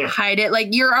hide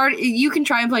it. You can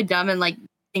try and play dumb and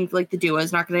think the duo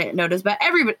is not going to notice, but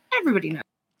everybody knows.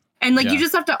 And you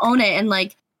just have to own it and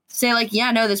say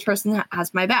yeah, no, this person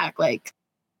has my back. Oh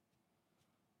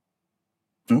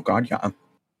God, yeah.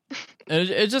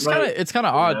 It's just kind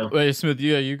of odd. Wait, Smooth,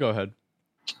 you go ahead.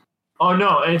 Oh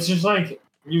no, it's just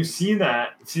you see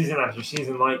that season after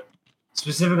season.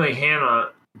 Specifically, Hannah,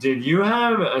 did you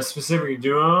have a specific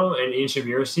duo in each of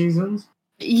your seasons?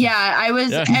 Yeah, I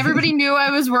was. Yeah. Everybody knew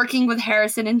I was working with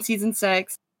Harrison in season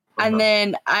 6, and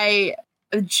then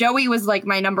Joey was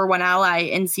my number one ally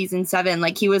in season 7.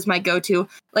 He was my go-to.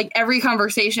 Every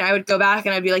conversation, I would go back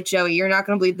and I'd be like, Joey, you're not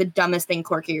going to believe the dumbest thing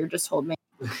Corky just told me.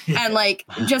 And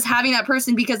just having that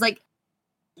person, because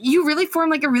you really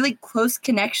form a really close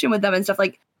connection with them and stuff.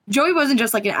 Joey wasn't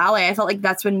just an ally. I felt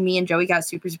that's when me and Joey got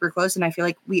super, super close. And I feel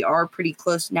we are pretty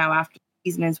close now after the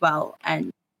season as well.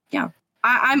 And yeah,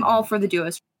 I'm all for the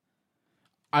duos.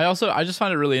 I just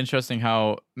find it really interesting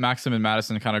how Maxim and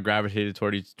Madison kind of gravitated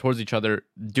towards each other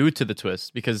due to the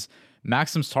twist, because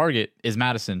Maxim's target is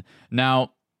Madison.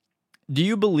 Now, do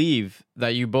you believe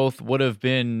that you both would have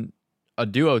been a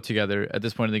duo together at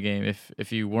this point in the game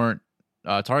if you weren't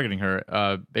targeting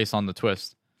her based on the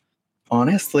twist?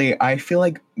 Honestly, I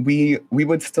feel we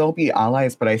would still be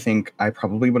allies, but I think I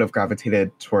probably would have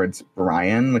gravitated towards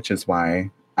Brian, which is why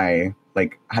I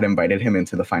had invited him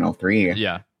into the final 3.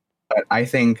 Yeah. But I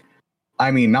think,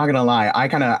 not gonna lie,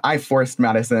 I forced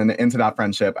Madison into that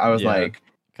friendship. I was I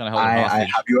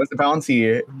have you as a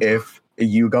bounty. If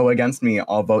you go against me,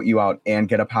 I'll vote you out and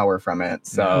get a power from it.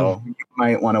 So you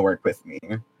might want to work with me.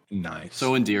 Nice.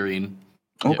 So endearing.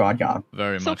 Oh God, yeah.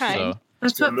 Very much so.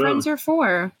 That's what friends are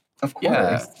for. Of course.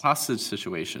 Yeah, hostage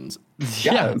situations.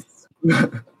 Yes.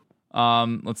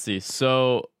 Let's see.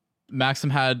 So Maxim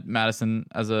had Madison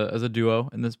as a duo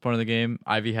in this part of the game.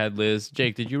 Ivy had Liz.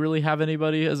 Jake, did you really have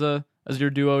anybody as your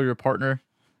duo, your partner?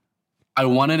 I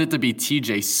wanted it to be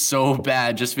TJ so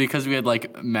bad, just because we had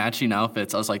matching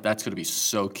outfits. I was that's gonna be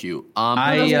so cute.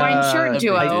 White shirt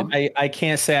duo. I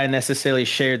can't say I necessarily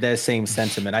shared that same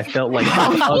sentiment. I felt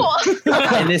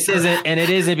and it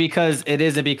isn't because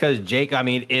Jake.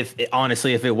 If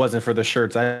it wasn't for the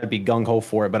shirts, I'd be gung ho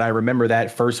for it. But I remember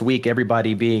that first week,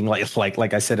 everybody being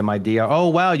like I said in my DR, oh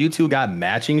wow, you two got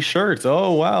matching shirts.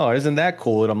 Oh wow, isn't that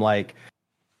cool? And I'm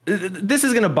this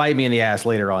is going to bite me in the ass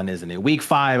later on, isn't it? Week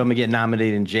 5, I'm going to get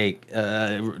nominated in Jake,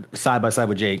 side by side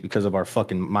with Jake because of our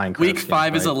fucking Minecraft. Week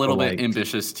 5 is a little bit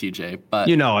ambitious, TJ, but...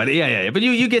 You know it, yeah. But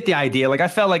you get the idea. I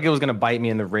felt it was going to bite me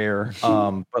in the rear.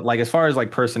 But as far as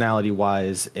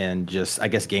personality-wise and just, I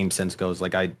guess, game sense goes,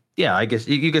 I guess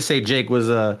you could say Jake was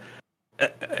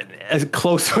as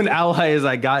close to an ally as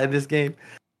I got in this game.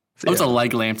 I was a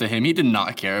leg lamp to him. He did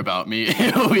not care about me.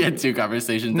 We had 2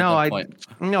 conversations. No, I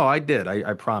did.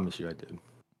 I promise you, I did.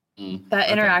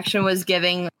 That interaction was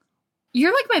giving.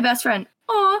 You're my best friend.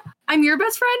 Aw, I'm your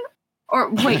best friend. Or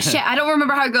wait, shit, I don't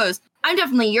remember how it goes. I'm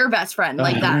definitely your best friend.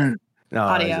 That. No,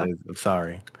 audio. I'm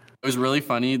sorry. It was really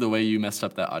funny the way you messed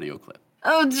up that audio clip.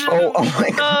 Oh, my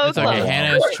god. It's okay.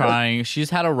 Hannah is trying. She's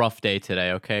had a rough day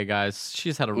today. Okay, guys.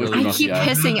 She's had a really I rough keep day.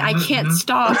 pissing. I can't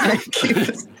stop.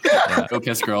 Go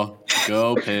piss, girl.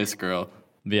 Go piss, girl.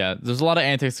 But yeah, there's a lot of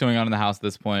antics going on in the house at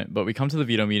this point, but we come to the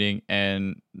veto meeting,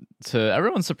 and to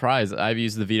everyone's surprise, Ivy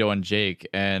uses the veto on Jake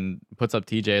and puts up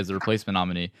TJ as the replacement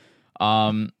nominee.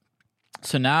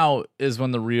 So now is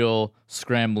when the real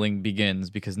scrambling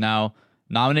begins, because now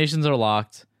nominations are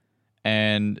locked,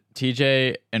 and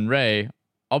TJ and Ray,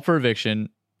 up for eviction,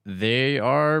 they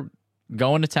are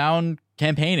going to town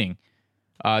campaigning.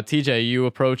 TJ, you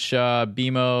approach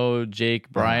BMO, Jake,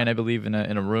 Brian, I believe, in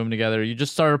a room together. You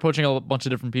just started approaching a bunch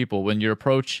of different people. When your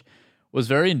approach was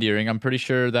very endearing, I'm pretty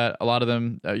sure that a lot of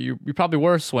them, you probably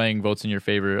were swaying votes in your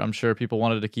favor. I'm sure people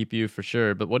wanted to keep you for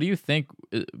sure. But what do you think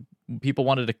people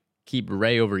wanted to keep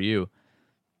Ray over you?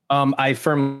 I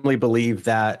firmly believe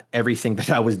that everything that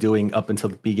I was doing up until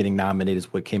getting nominated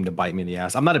is what came to bite me in the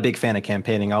ass. I'm not a big fan of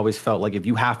campaigning. I always felt like if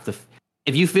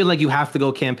you feel like you have to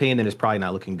go campaign, then it's probably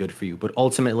not looking good for you. But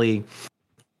ultimately,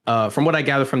 from what I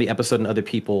gather from the episode and other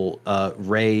people,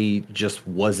 Ray just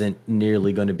wasn't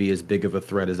nearly going to be as big of a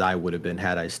threat as I would have been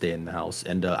had I stayed in the house.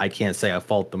 And I can't say I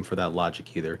fault them for that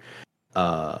logic either.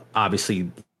 Obviously,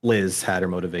 Liz had her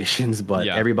motivations, but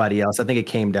everybody else, I think it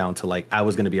came down to like I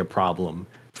was going to be a problem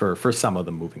for some of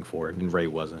them moving forward, and Ray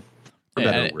wasn't.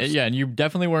 And you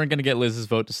definitely weren't going to get Liz's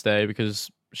vote to stay because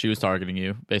she was targeting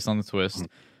you based on the twist. Mm-hmm.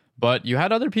 But you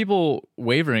had other people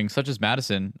wavering, such as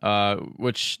Madison.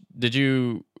 Which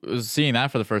seeing that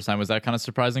for the first time, was that kind of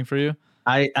surprising for you?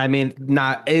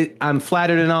 I'm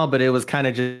flattered and all, but it was kind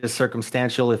of just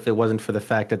circumstantial. If it wasn't for the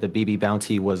fact that the BB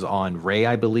bounty was on Ray,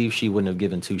 I believe she wouldn't have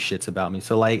given two shits about me.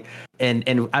 So like, and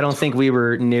I don't think we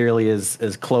were nearly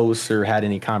as close or had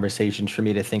any conversations for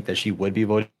me to think that she would be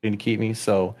voting to keep me.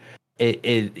 So I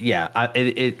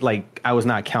was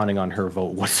not counting on her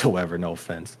vote whatsoever. No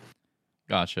offense.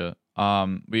 Gotcha.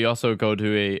 We also go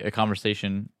to a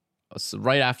conversation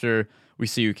right after we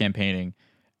see you campaigning,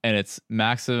 and it's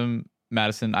Maxim,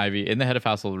 Madison, Ivy in the head of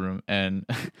household room, and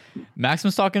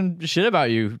Maxim's talking shit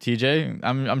about you, TJ.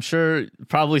 I'm sure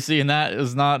probably seeing that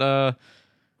is not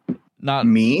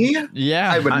me.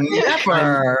 Yeah, I would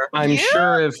never. I'm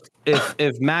sure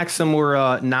if Maxim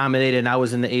were nominated and I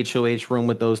was in the HOH room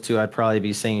with those two, I'd probably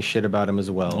be saying shit about him as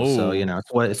well. Ooh. So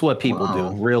it's what people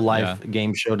do. Real life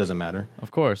game show doesn't matter.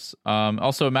 Of course.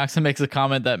 Also, Maxim makes a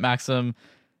comment that Maxim.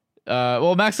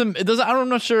 Maxim, it doesn't. I'm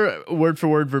not sure word for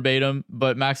word verbatim,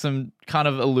 but Maxim kind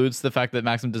of alludes to the fact that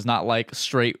Maxim does not like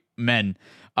straight men,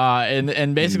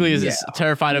 and basically is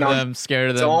terrified of them, scared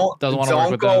of them, doesn't want to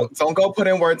work with them. Don't go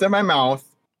putting words in my mouth.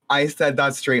 I said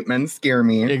that straight men scare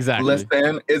me. Exactly.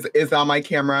 Listen, is on my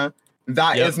camera.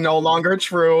 That is no longer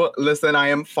true. Listen, I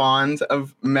am fond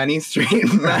of many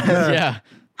straight men. Yeah.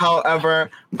 However,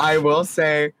 I will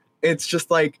say it's just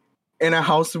like, in a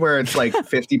house where it's like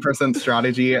 50%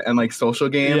 strategy and like social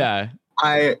game,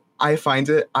 I find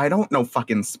it, I don't know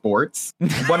fucking sports.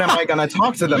 What am I gonna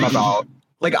talk to them about?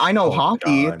 Like, I know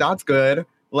hockey, that's good.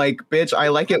 Like, bitch, I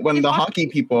like it when the hockey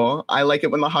people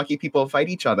fight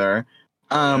each other.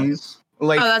 That's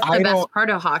the best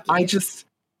part of hockey.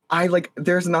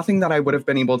 There's nothing that I would have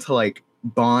been able to like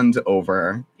bond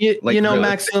over.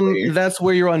 Maxim, that's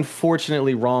where you're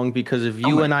unfortunately wrong, because if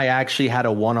you and I actually had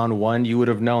a one-on-one, you would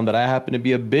have known that I happen to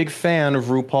be a big fan of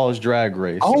RuPaul's Drag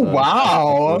Race. Oh,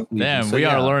 wow. Damn, we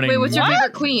are learning. Wait, what's your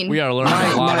favorite queen? We are learning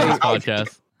a lot on this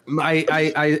podcast.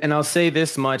 And I'll say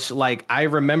this much, like, I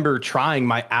remember trying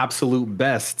my absolute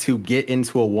best to get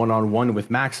into a one-on-one with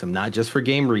Maxim, not just for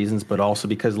game reasons, but also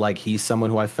because like he's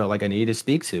someone who I felt like I needed to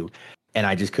speak to. And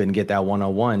I just couldn't get that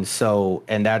one-on-one. So,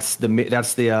 and that's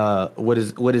the what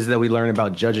is that we learn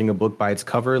about judging a book by its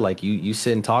cover? Like you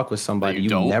sit and talk with somebody, you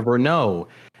never know.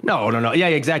 No. Yeah,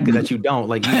 exactly. That you don't.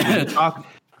 Like you talk.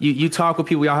 You talk with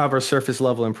people. We all have our surface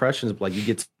level impressions, but like you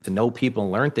get to know people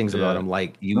and learn things about them.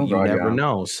 Like you never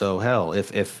know. So hell,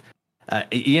 if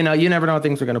you never know how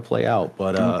things are going to play out.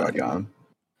 But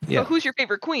So who's your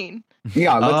favorite queen?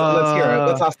 Yeah, let's hear it.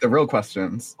 Let's ask the real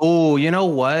questions. Oh, you know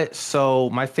what?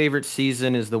 So my favorite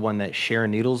season is the one that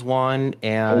Sharon Needles won,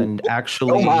 and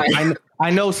actually, I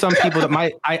know some people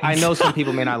that I know some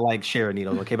people may not like Sharon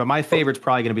Needles. Okay, but my favorite's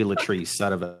probably going to be Latrice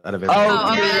out of everything.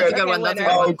 That's a good one.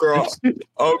 Oh, girl.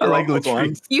 I like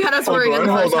Latrice. You had us worried in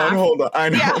the first half. Hold on. I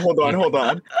know. Yeah. Hold on.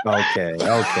 Okay.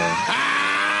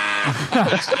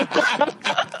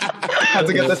 Had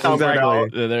to get the soundboard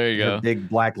out. Yeah, there you The go. big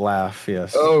black laugh.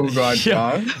 Yes. Oh god,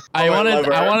 Yeah. John. I Oh, wanted love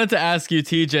her. I wanted to ask you,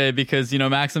 TJ, because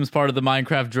Maxim's part of the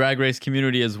Minecraft Drag Race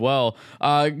community as well.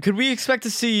 Could we expect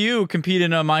to see you compete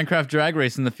in a Minecraft Drag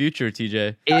Race in the future,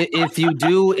 TJ? If you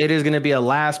do, it is going to be a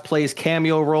last place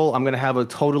cameo role. I'm going to have a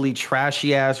totally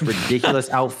trashy ass, ridiculous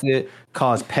outfit,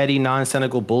 cause petty,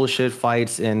 nonsensical bullshit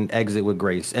fights, and exit with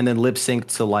grace, and then lip sync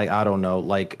to I don't know,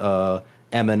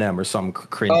 Eminem or some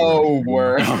cringe. Oh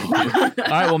word. All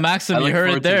right, well, Maxim, I you look heard it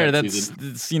forward to there. that That's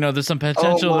season. there's some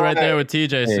potential right there with TJ.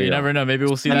 So There you you go. never know. Maybe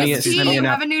we'll see Send that. me in a- the See, season. send me you an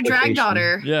have a new drag application.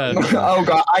 daughter. Yeah, Oh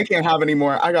god, I can't have any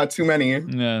more. I got too many.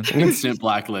 yeah. Instant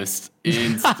blacklist.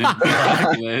 Instant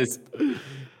blacklist.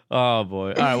 Oh boy!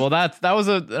 All right, well that was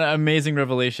an amazing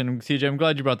revelation, TJ. I'm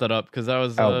glad you brought that up because that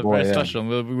was Oh, boy, very yeah. special.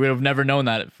 We would have never known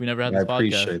that if we never had I this podcast.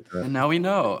 appreciate that. And now we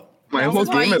know. My whole This is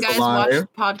why game you is guys alive.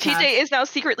 watch podcasts. TJ is now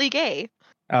secretly gay.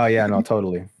 Oh yeah, no,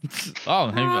 totally. Oh,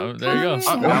 there you go.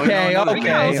 Oh, now we Okay, know.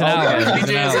 okay, It's an ally. okay. It's an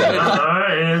TJ is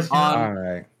ally. It is on All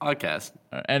right. podcast.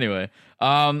 All right, anyway,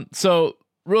 so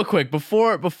real quick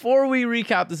before we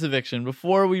recap this eviction,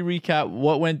 before we recap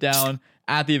what went down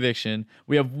at the eviction,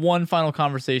 we have one final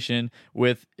conversation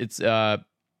with it's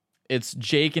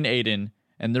Jake and Aiden,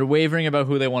 and they're wavering about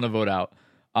who they want to vote out.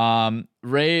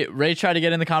 Ray tried to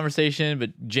get in the conversation,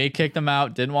 but Jake kicked him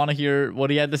out. Didn't want to hear what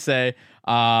he had to say.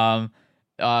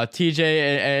 TJ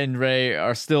and Ray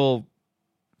are still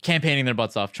campaigning their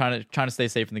butts off, trying to stay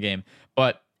safe in the game.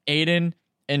 But Aiden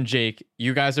and Jake,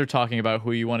 you guys are talking about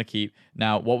who you want to keep.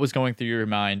 Now, what was going through your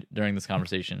mind during this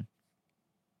conversation?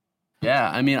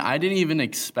 Yeah, I mean, I didn't even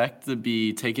expect to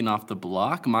be taken off the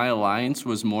block. My alliance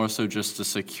was more so just to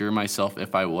secure myself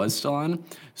if I was still on.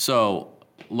 So,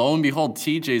 lo and behold,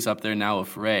 TJ's up there now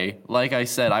with Ray. Like I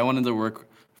said, I wanted to work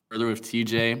further with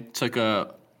TJ. Took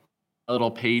a little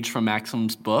page from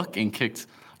Maxim's book and kicked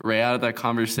Ray out of that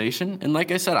conversation. And like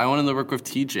I said, I wanted to work with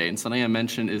TJ. And something I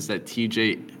mentioned is that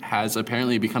TJ has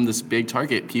apparently become this big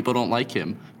target. People don't like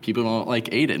him. People don't like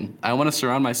Aiden. I want to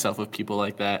surround myself with people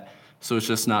like that. So it's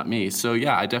just not me. So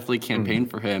yeah, I definitely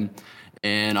campaigned for him.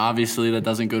 And obviously that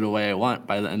doesn't go the way I want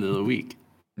by the end of the week.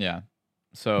 Yeah.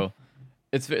 So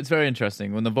it's very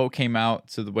interesting. When the vote came out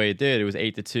to the way it did, it was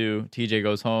 8-2. TJ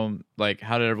goes home. Like,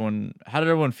 how did everyone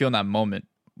feel in that moment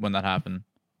when that happened?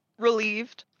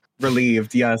 Relieved.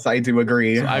 Relieved. Yes, I do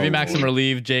agree. So Ivy Maxim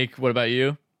relieved. Jake, what about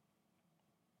you?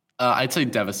 I'd say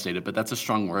devastated, but that's a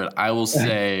strong word. I will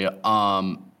say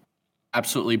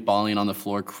absolutely bawling on the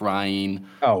floor, crying.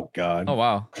 Oh god. Oh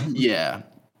wow. Yeah.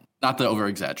 Not to over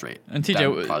exaggerate. And That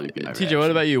would probably be my TJ, what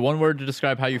reaction. about you? One word to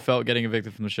describe how you felt getting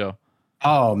evicted from the show.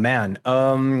 Oh man.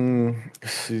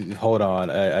 Hold on.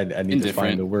 I need to Indifferent.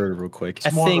 find the word real quick.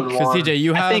 It's more than Because one. TJ,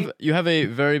 you I have think- you have a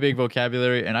very big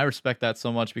vocabulary, and I respect that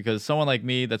so much. Because someone like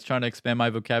me that's trying to expand my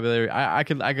vocabulary, I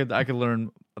could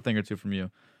learn a a thing or two from you.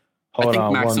 I Hold think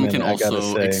on Maxim one can minute. I gotta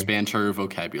also say. expand her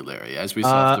vocabulary, as we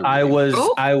saw. through I reading. was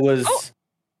Oh.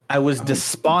 I was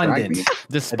despondent.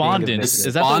 Despondent. evicted.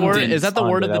 Is that the word? Despondent. Is that the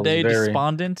word of the That was day? very-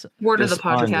 Despondent. Word of the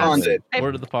Despondent. podcast. Bonded.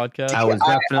 Word of the podcast. I was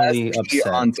definitely upset.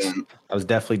 Content. I was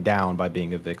definitely down by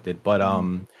being evicted. But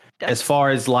as far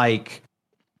as like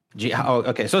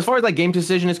okay, so as far as like game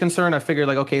decision is concerned, I figured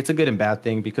like okay, it's a good and bad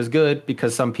thing because good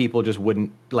because some people just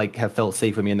wouldn't like have felt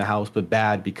safe with me in the house, but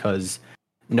bad because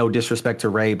no disrespect to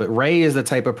Ray, but Ray is the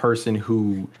type of person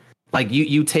who like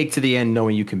you take to the end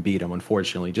knowing you can beat him,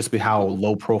 unfortunately, just with how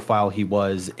low profile he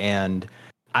was. And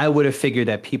I would have figured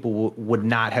that people would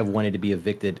not have wanted to be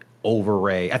evicted over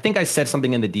Ray. I think I said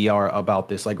something in the DR about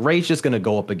this. Like Ray's just going to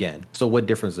go up again. So what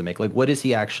difference does it make? Like what is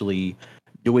he actually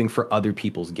doing for other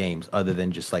people's games other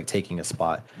than just like taking a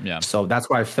spot? Yeah. So that's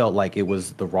why I felt like it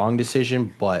was the wrong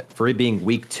decision. But for it being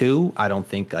week 2, I don't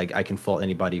think like I can fault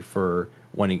anybody for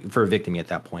evicting me at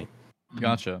that point.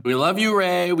 Gotcha. We love you,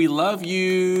 Ray. We love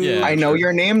you. Yeah. I know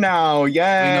your name now. Yay.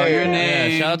 We know your Yeah.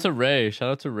 name. Shout out to Ray. Shout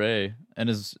out to Ray and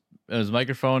his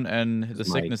microphone and the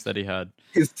His sickness that he had.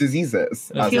 His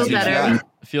diseases. Yeah, Feel feel better.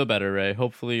 Feel better, Ray.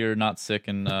 Hopefully you're not sick,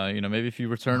 and maybe if you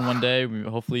return one day,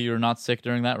 hopefully you're not sick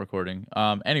during that recording.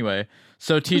 Anyway,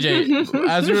 so TJ,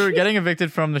 as you were getting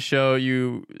evicted from the show,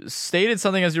 you stated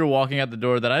something as you were walking out the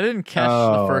door that I didn't catch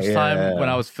the Oh, first time yeah. when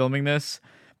I was filming this.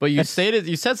 But you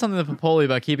said something to Popoli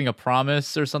about keeping a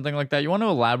promise or something like that. You want to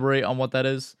elaborate on what that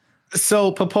is?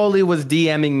 So Popoli was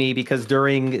DMing me because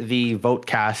during the vote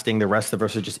casting, the rest of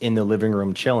us are just in the living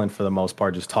room chilling for the most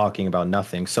part, just talking about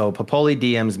nothing. So Popoli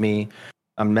DMs me.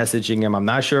 I'm messaging him. I'm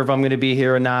not sure if I'm going to be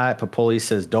here or not. Popoli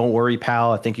says, "Don't worry,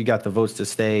 pal. I think you got the votes to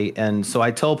stay." And so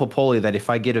I told Popoli that if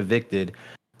I get evicted,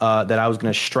 that I was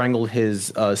going to strangle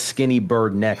his skinny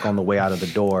bird neck on the way out of the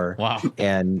door. Wow.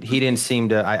 And he didn't seem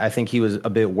to, I think he was a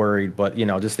bit worried, but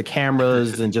just the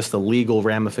cameras and just the legal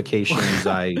ramifications,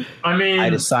 I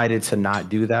decided to not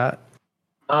do that.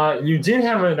 You did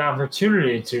have an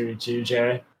opportunity to,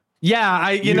 TJ. Yeah,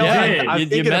 I you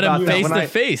met him face to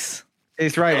face.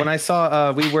 It's right. When I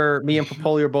saw me and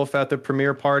Popoli were both at the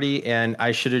premiere party, and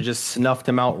I should have just snuffed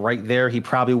him out right there. He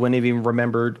probably wouldn't have even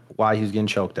remembered why he was getting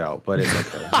choked out, but it's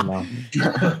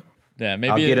okay. Yeah, maybe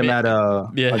I'll get him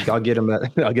I'll get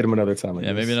him another time.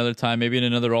 Yeah, maybe another time. Maybe in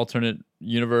another alternate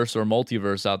universe or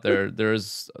multiverse out there. There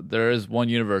is one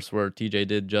universe where TJ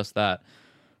did just that.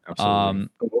 Absolutely.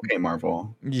 Okay,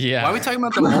 Marvel. Yeah. Why are we talking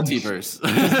about the multiverse?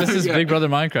 This is Big Brother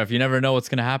Minecraft. You never know what's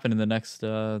going to happen in the next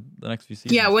few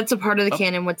seasons. Yeah, what's a part of the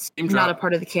canon? What's not a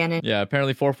part of the canon? Yeah,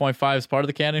 apparently 4.5 is part of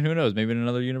the canon. Who knows? Maybe in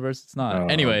another universe it's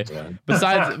not. Anyway,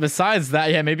 besides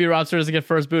that, yeah, maybe Robster doesn't get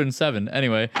first boot in 7.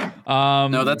 Anyway,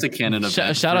 no, that's a canon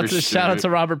event. Shout out to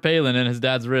Robert Palin and his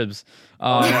dad's ribs.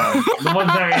 The one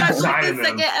that inside of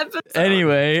him.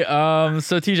 Anyway,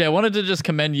 so TJ, I wanted to just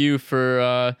commend you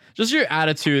for just your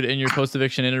attitude in your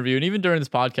post-eviction interview and even during this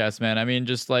podcast, man. I mean,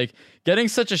 just like getting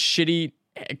such a shitty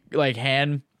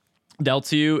hand dealt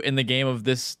to you in the game of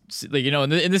this,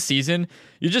 in this season,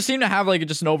 you just seem to have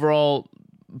just an overall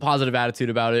positive attitude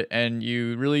about it, and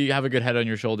you really have a good head on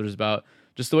your shoulders about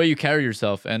just the way you carry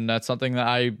yourself, and that's something that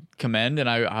I commend, and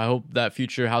I hope that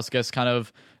future house guests kind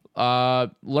of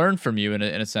learn from you in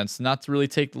a sense, not to really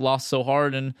take the loss so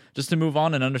hard and just to move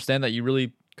on and understand that you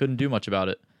really couldn't do much about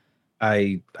it.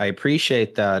 I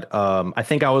appreciate that. I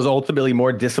think I was ultimately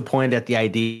more disappointed at the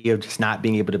idea of just not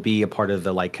being able to be a part of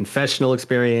the confessional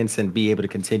experience and be able to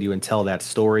continue and tell that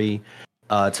story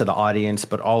to the audience.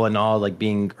 But all in all,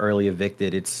 being early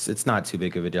evicted, it's not too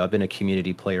big of a deal. I've been a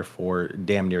community player for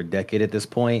damn near a decade at this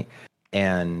point.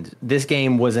 And this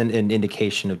game wasn't an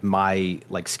indication of my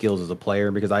skills as a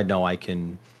player, because I know I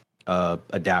can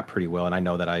adapt pretty well, and I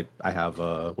know that I have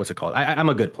what's it called? I'm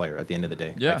a good player at the end of the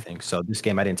day. Yeah. I think so. This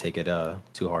game I didn't take it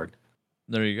too hard.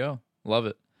 There you go. Love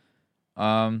it.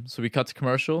 So we cut to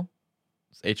commercial.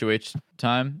 It's HOH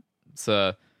time. It's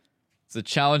a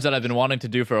challenge that I've been wanting to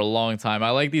do for a long time.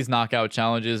 I like these knockout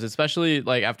challenges, especially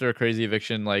after a crazy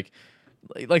eviction, like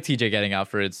TJ getting out,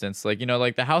 for instance.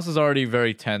 The house is already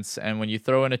very tense, and when you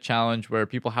throw in a challenge where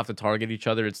people have to target each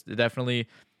other, it definitely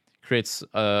creates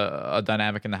a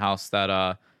dynamic in the house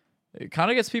that it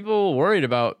kind of gets people worried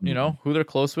about who they're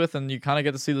close with, and you kind of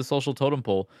get to see the social totem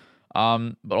pole.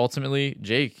 But ultimately,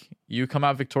 Jake, you come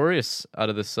out victorious out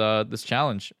of this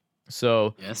challenge.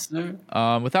 So yes, sir.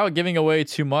 Without giving away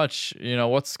too much,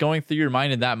 what's going through your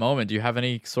mind in that moment? Do you have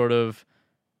any sort of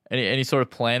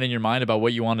plan in your mind about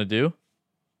what you want to do?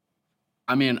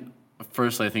 I mean,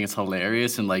 firstly, I think it's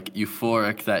hilarious and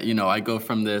euphoric that I go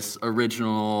from this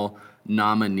original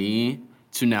nominee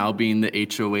to now being the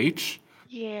HOH.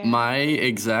 Yeah. My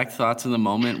exact thoughts in the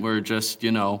moment were just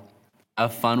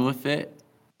have fun with it,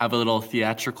 have a little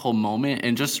theatrical moment,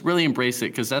 and just really embrace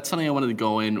it, because that's something I wanted to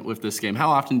go in with this game. How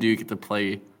often do you get to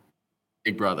play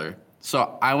Big Brother?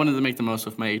 So I wanted to make the most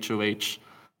of my HOH,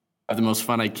 have the most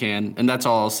fun I can, and that's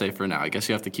all I'll say for now. I guess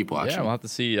you have to keep watching. Yeah, we'll have to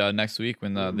see next week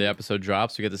when the episode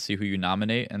drops. We get to see who you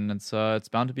nominate, and it's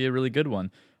bound to be a really good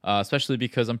one, especially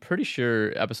because I'm pretty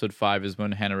sure episode 5 is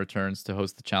when Hannah returns to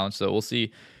host the challenge. So we'll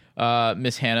see.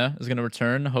 Miss Hannah is going to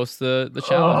return to host the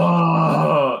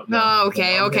challenge.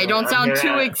 Okay. Don't sound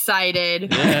too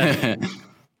excited. Yeah.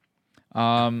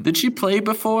 Did she play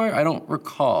before? I don't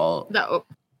recall. No.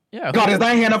 Yeah. God, is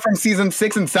that Hannah from season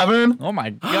 6 and 7? Oh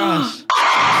my gosh. Oh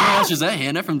my gosh, is that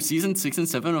Hannah from season 6 and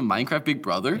 7 of Minecraft Big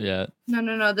Brother? Yeah.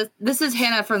 No. This is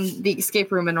Hannah from the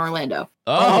escape room in Orlando.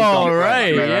 Oh,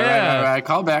 right. Yeah. Right.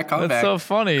 Call back. That's so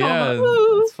funny. Yeah.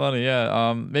 It's funny.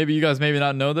 Yeah. Maybe you guys maybe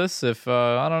not know this. If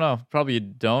I don't know, probably you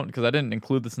don't, because I didn't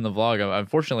include this in the vlog.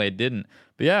 Unfortunately, I didn't.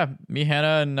 But yeah, me,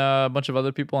 Hannah, and a bunch of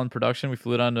other people on production, we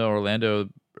flew down to Orlando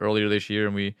earlier this year,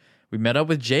 and we met up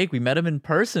with Jake. We met him in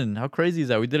person. How crazy is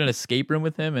that? We did an escape room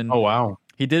with him, and oh wow,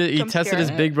 he did it. He I'm tested his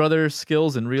scared. Big Brother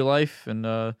skills in real life, and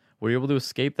we were able to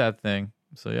escape that thing.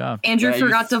 So yeah. Andrew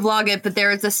forgot to vlog it, but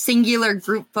there is a singular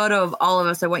group photo of all of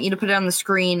us. I want you to put it on the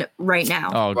screen right now.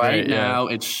 Oh, great. Right now,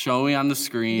 yeah. it's showing on the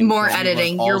screen. More She was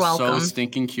editing. all You're welcome. So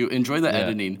stinking cute. Enjoy the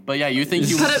editing. But yeah, you think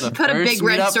you Put was a- the put a first big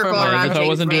red meetup circle for around If I Jake's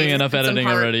wasn't doing face, enough put some editing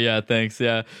heart. already, yeah, thanks.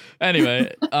 Yeah.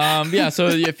 Anyway, yeah. So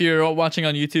if you're watching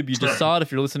on YouTube, you just saw it.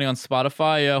 If you're listening on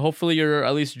Spotify, hopefully you're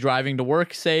at least driving to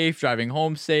work safe, driving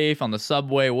home safe, on the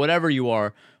subway, whatever you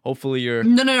are. Hopefully you're.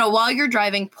 No. While you're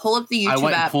driving, pull up the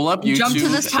YouTube app. pull up Jump to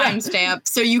YouTube. this timestamp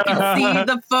so you can see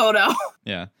the photo.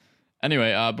 Yeah.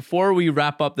 Anyway, before we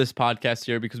wrap up this podcast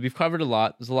here, because we've covered a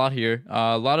lot, there's a lot here,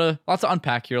 lots to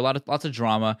unpack here, lots of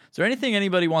drama. Is there anything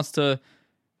anybody wants to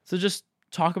just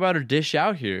talk about or dish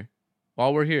out here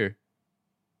while we're here?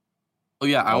 Oh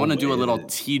yeah, I want to do a little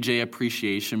TJ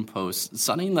appreciation post.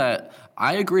 Something that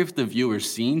I agree with the viewers,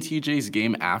 seeing TJ's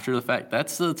game after the fact,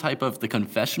 that's the type of the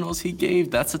confessionals he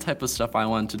gave. That's the type of stuff I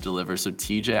wanted to deliver. So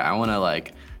TJ, I want to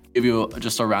like give you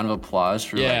just a round of applause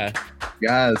for Yeah.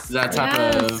 Yes. that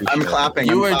type of. I'm clapping.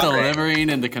 You I'm were clapping. delivering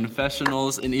in the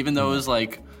confessionals, and even though it was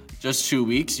like just 2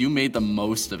 weeks, you made the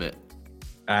most of it.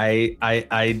 I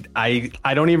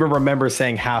don't even remember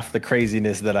saying half the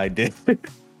craziness that I did.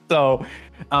 So,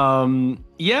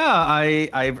 yeah,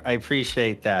 I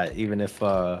appreciate that. Even if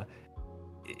I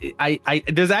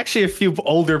there's actually a few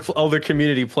older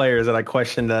community players that I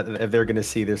question that if they're going to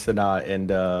see this or not,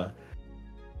 and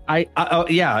I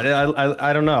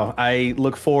don't know. I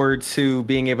look forward to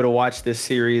being able to watch this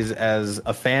series as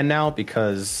a fan now,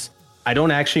 because I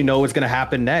don't actually know what's going to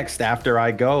happen next after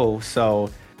I go. So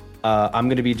I'm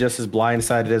going to be just as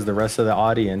blindsided as the rest of the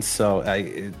audience. So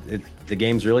the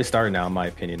game's really starting now, in my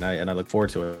opinion, and I look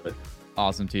forward to it.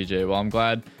 Awesome, TJ. Well, I'm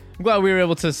glad we were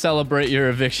able to celebrate your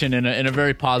eviction in a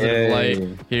very positive light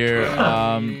here.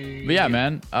 But yeah,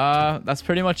 man, that's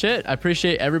pretty much it. I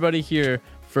appreciate everybody here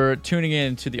for tuning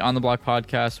in to the On the Block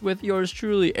podcast with yours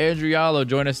truly, Andrew Yalo.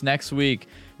 Join us next week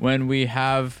when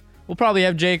we'll probably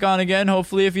have Jake on again.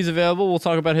 Hopefully, if he's available, we'll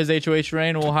talk about his HOH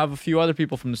reign. We'll have a few other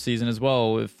people from the season as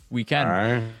well if we can. All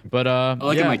right. But I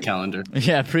look at my calendar.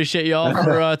 Yeah, appreciate y'all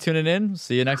for tuning in.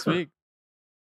 See you next week.